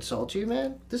to insult you,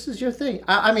 man. This is your thing.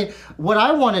 I mean, what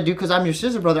I want to do, because I'm your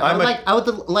scissor brother, I would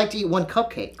like to eat one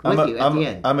cupcake with you at the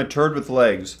end. I'm a turd with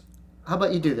legs. How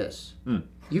about you do this?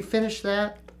 You finish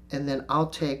that, and then I'll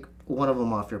take one of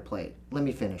them off your plate. Let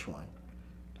me finish one.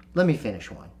 Let me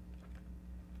finish one.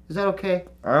 Is that okay?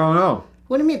 I don't know.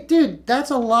 What do you mean? Dude, that's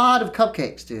a lot of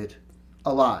cupcakes, dude.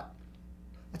 A lot.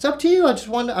 It's up to you.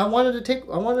 I wanted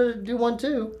to do one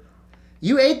too.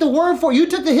 You ate the worm you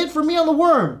took the hit for me on the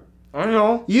worm. I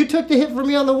know. You took the hit for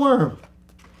me on the worm.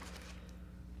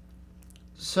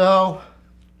 So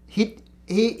he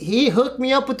hooked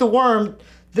me up with the worm.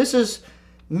 This is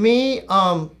me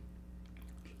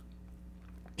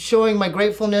showing my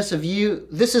gratefulness of you.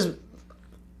 This is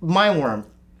my worm.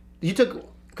 You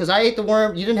took, because I ate the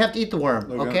worm. You didn't have to eat the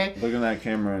worm, okay? Look at that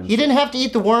camera. He didn't have to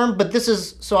eat the worm, but this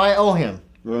is, so I owe him.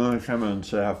 Look at the camera and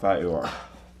say how fat you are.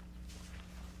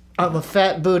 I'm a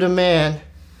fat Buddha man.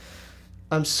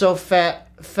 I'm so fat,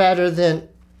 fatter than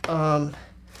Jabba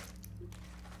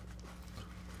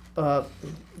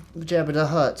the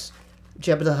Hutt.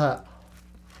 Jabba the Hutt.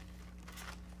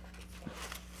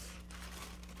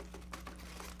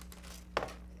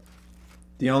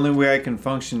 The only way I can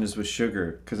function is with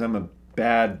sugar, because I'm a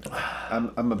bad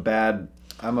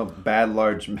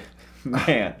large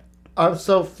man. I'm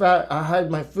so fat, I hide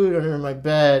my food under my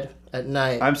bed at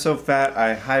night. I'm so fat,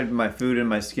 I hide my food in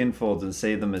my skin folds and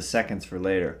save them as seconds for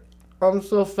later. I'm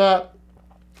so fat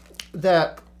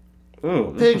that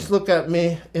pigs look at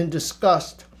me in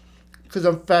disgust because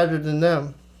I'm fatter than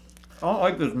them. I don't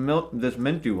like this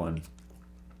minty one.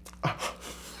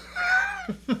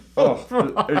 Oh,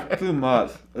 it's too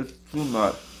much. It's too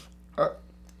much.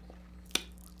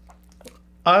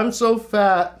 I'm so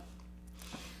fat.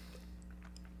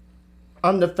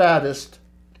 I'm the fattest.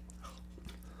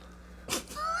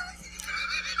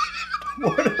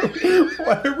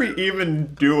 What are we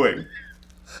even doing?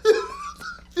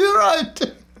 You're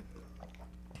right.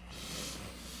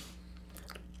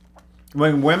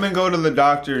 When women go to the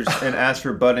doctors and ask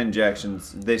for butt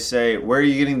injections, they say, "Where are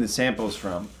you getting the samples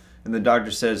from?" And the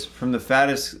doctor says, "From the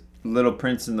fattest little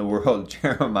prince in the world,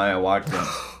 Jeremiah Watkins."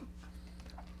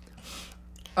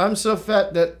 I'm so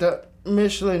fat that the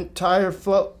Michelin tire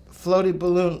floaty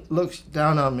balloon looks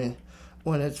down on me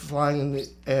when it's flying in the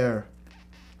air.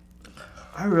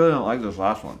 I really don't like this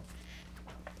last one.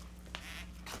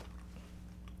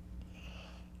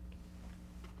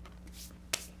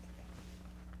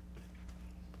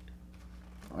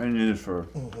 I need this for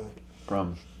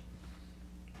crumbs.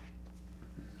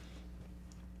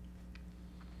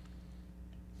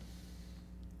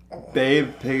 Babe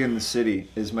Pig in the City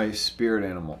is my spirit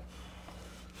animal.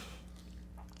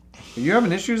 Are you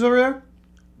having issues over there?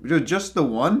 Just the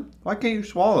one? Why can't you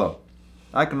swallow?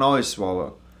 I can always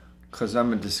swallow. Because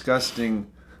I'm a disgusting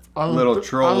little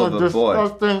troll of a boy. I'm a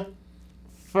disgusting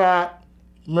fat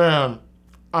man.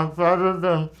 I'm fatter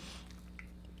than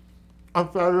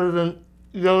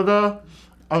Yoda.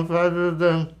 I'm fatter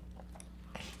than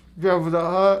Jabba the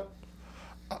Hutt.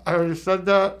 I already said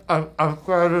that. I'm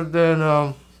fatter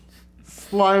than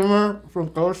Slimer from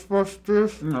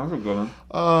Ghostbusters. That's a good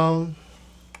one.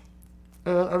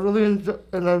 And I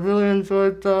really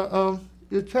enjoyed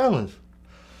your challenge.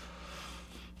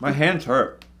 My hands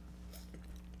hurt.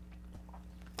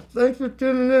 Thanks for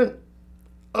tuning in.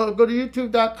 go to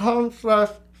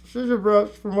youtube.com/Scissor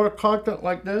Bros for more content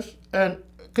like this, and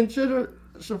consider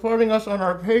supporting us on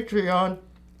our Patreon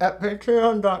at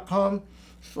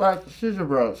patreon.com/Scissor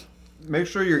Bros. Make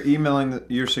sure you're emailing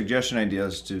your suggestion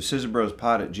ideas to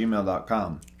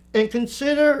scissorBrospod@gmail.com. And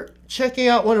consider checking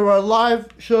out one of our live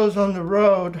shows on the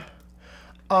road,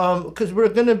 because we're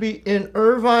going to be in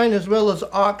Irvine as well as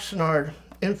Oxnard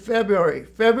in February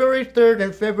 3rd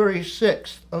and February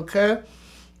 6th, okay?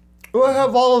 We'll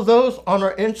have all of those on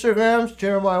our Instagrams,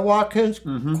 Jeremiah Watkins,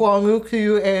 Kwangoo,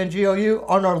 Q-U-A-N-G-O-U,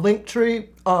 on our link tree.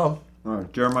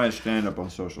 Jeremiah Stand Up on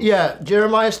social. Yeah,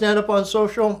 Jeremiah Stand Up on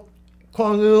social,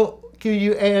 Kwangoo,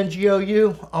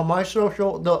 Q-U-A-N-G-O-U on my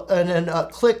social, and then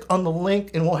click on the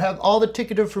link, and we'll have all the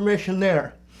ticket information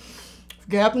there.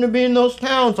 If you happen to be in those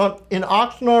towns in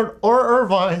Oxnard or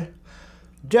Irvine,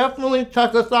 definitely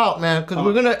check us out, man, because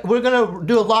we're gonna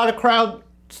do a lot of crowd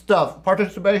stuff,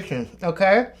 participation.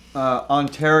 Okay.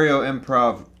 Ontario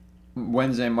Improv,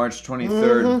 Wednesday, March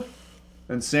 23rd,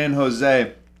 and San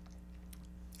Jose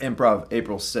Improv,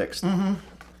 April 6th.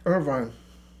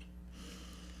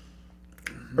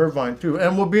 Irvine too,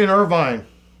 and we'll be in Irvine.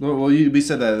 Well, we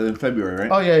said that in February, right?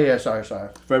 Oh yeah, sorry.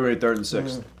 February 3rd and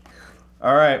 6th.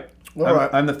 All right.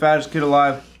 I'm the fattest kid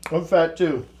alive. I'm fat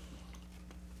too.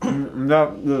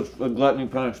 Not the Gluttony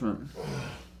Punishment.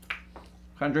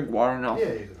 Can I drink water now?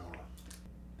 Yeah, you can.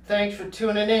 Thanks for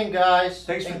tuning in, guys.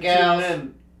 Thanks for and gals.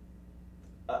 tuning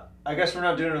in. I guess we're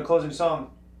not doing a closing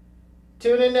song.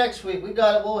 Tune in next week.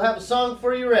 We'll have a song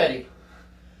for you ready.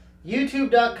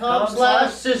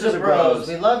 YouTube.com/Scissor Bros.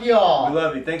 We love you all. We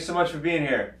love you. Thanks so much for being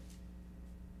here.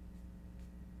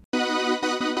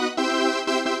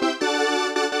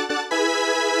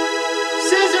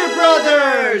 Scissor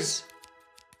Brothers!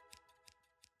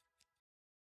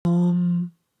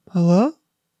 Hello?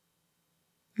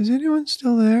 Is anyone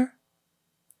still there?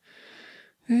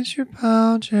 It's your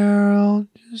pal, Gerald.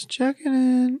 Just checking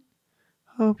in.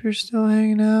 Hope you're still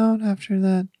hanging out after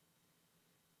that.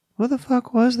 What the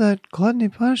fuck was that Gluttony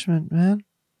Punishment, man?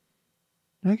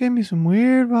 That gave me some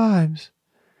weird vibes.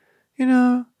 You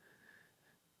know,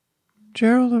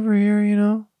 Gerald over here, you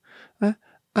know, I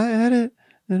edit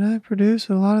and I produce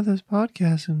a lot of this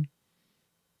podcast, and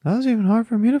that was even hard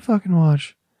for me to fucking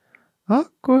watch.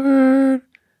 Awkward.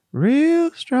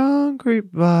 Real strong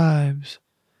creep vibes.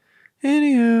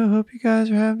 Anywho, hope you guys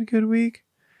are having a good week.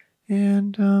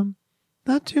 And,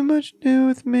 not too much new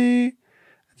with me. I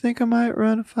think I might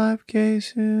run a 5K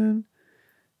soon.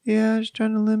 Yeah, just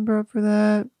trying to limber up for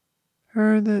that.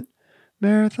 Heard that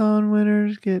marathon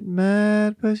winners get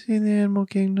mad pussy in the animal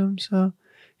kingdom, so,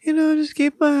 you know, just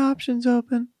keep my options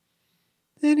open.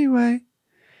 Anyway,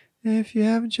 if you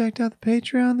haven't checked out the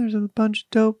Patreon, there's a bunch of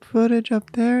dope footage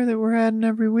up there that we're adding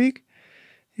every week.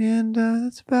 And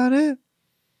that's about it.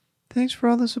 Thanks for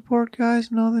all the support,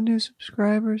 guys, and all the new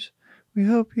subscribers. We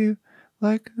hope you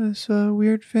like this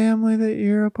weird family that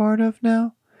you're a part of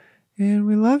now. And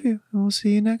we love you, and we'll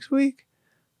see you next week.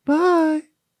 Bye!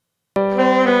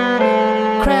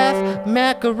 Kraft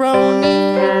macaroni.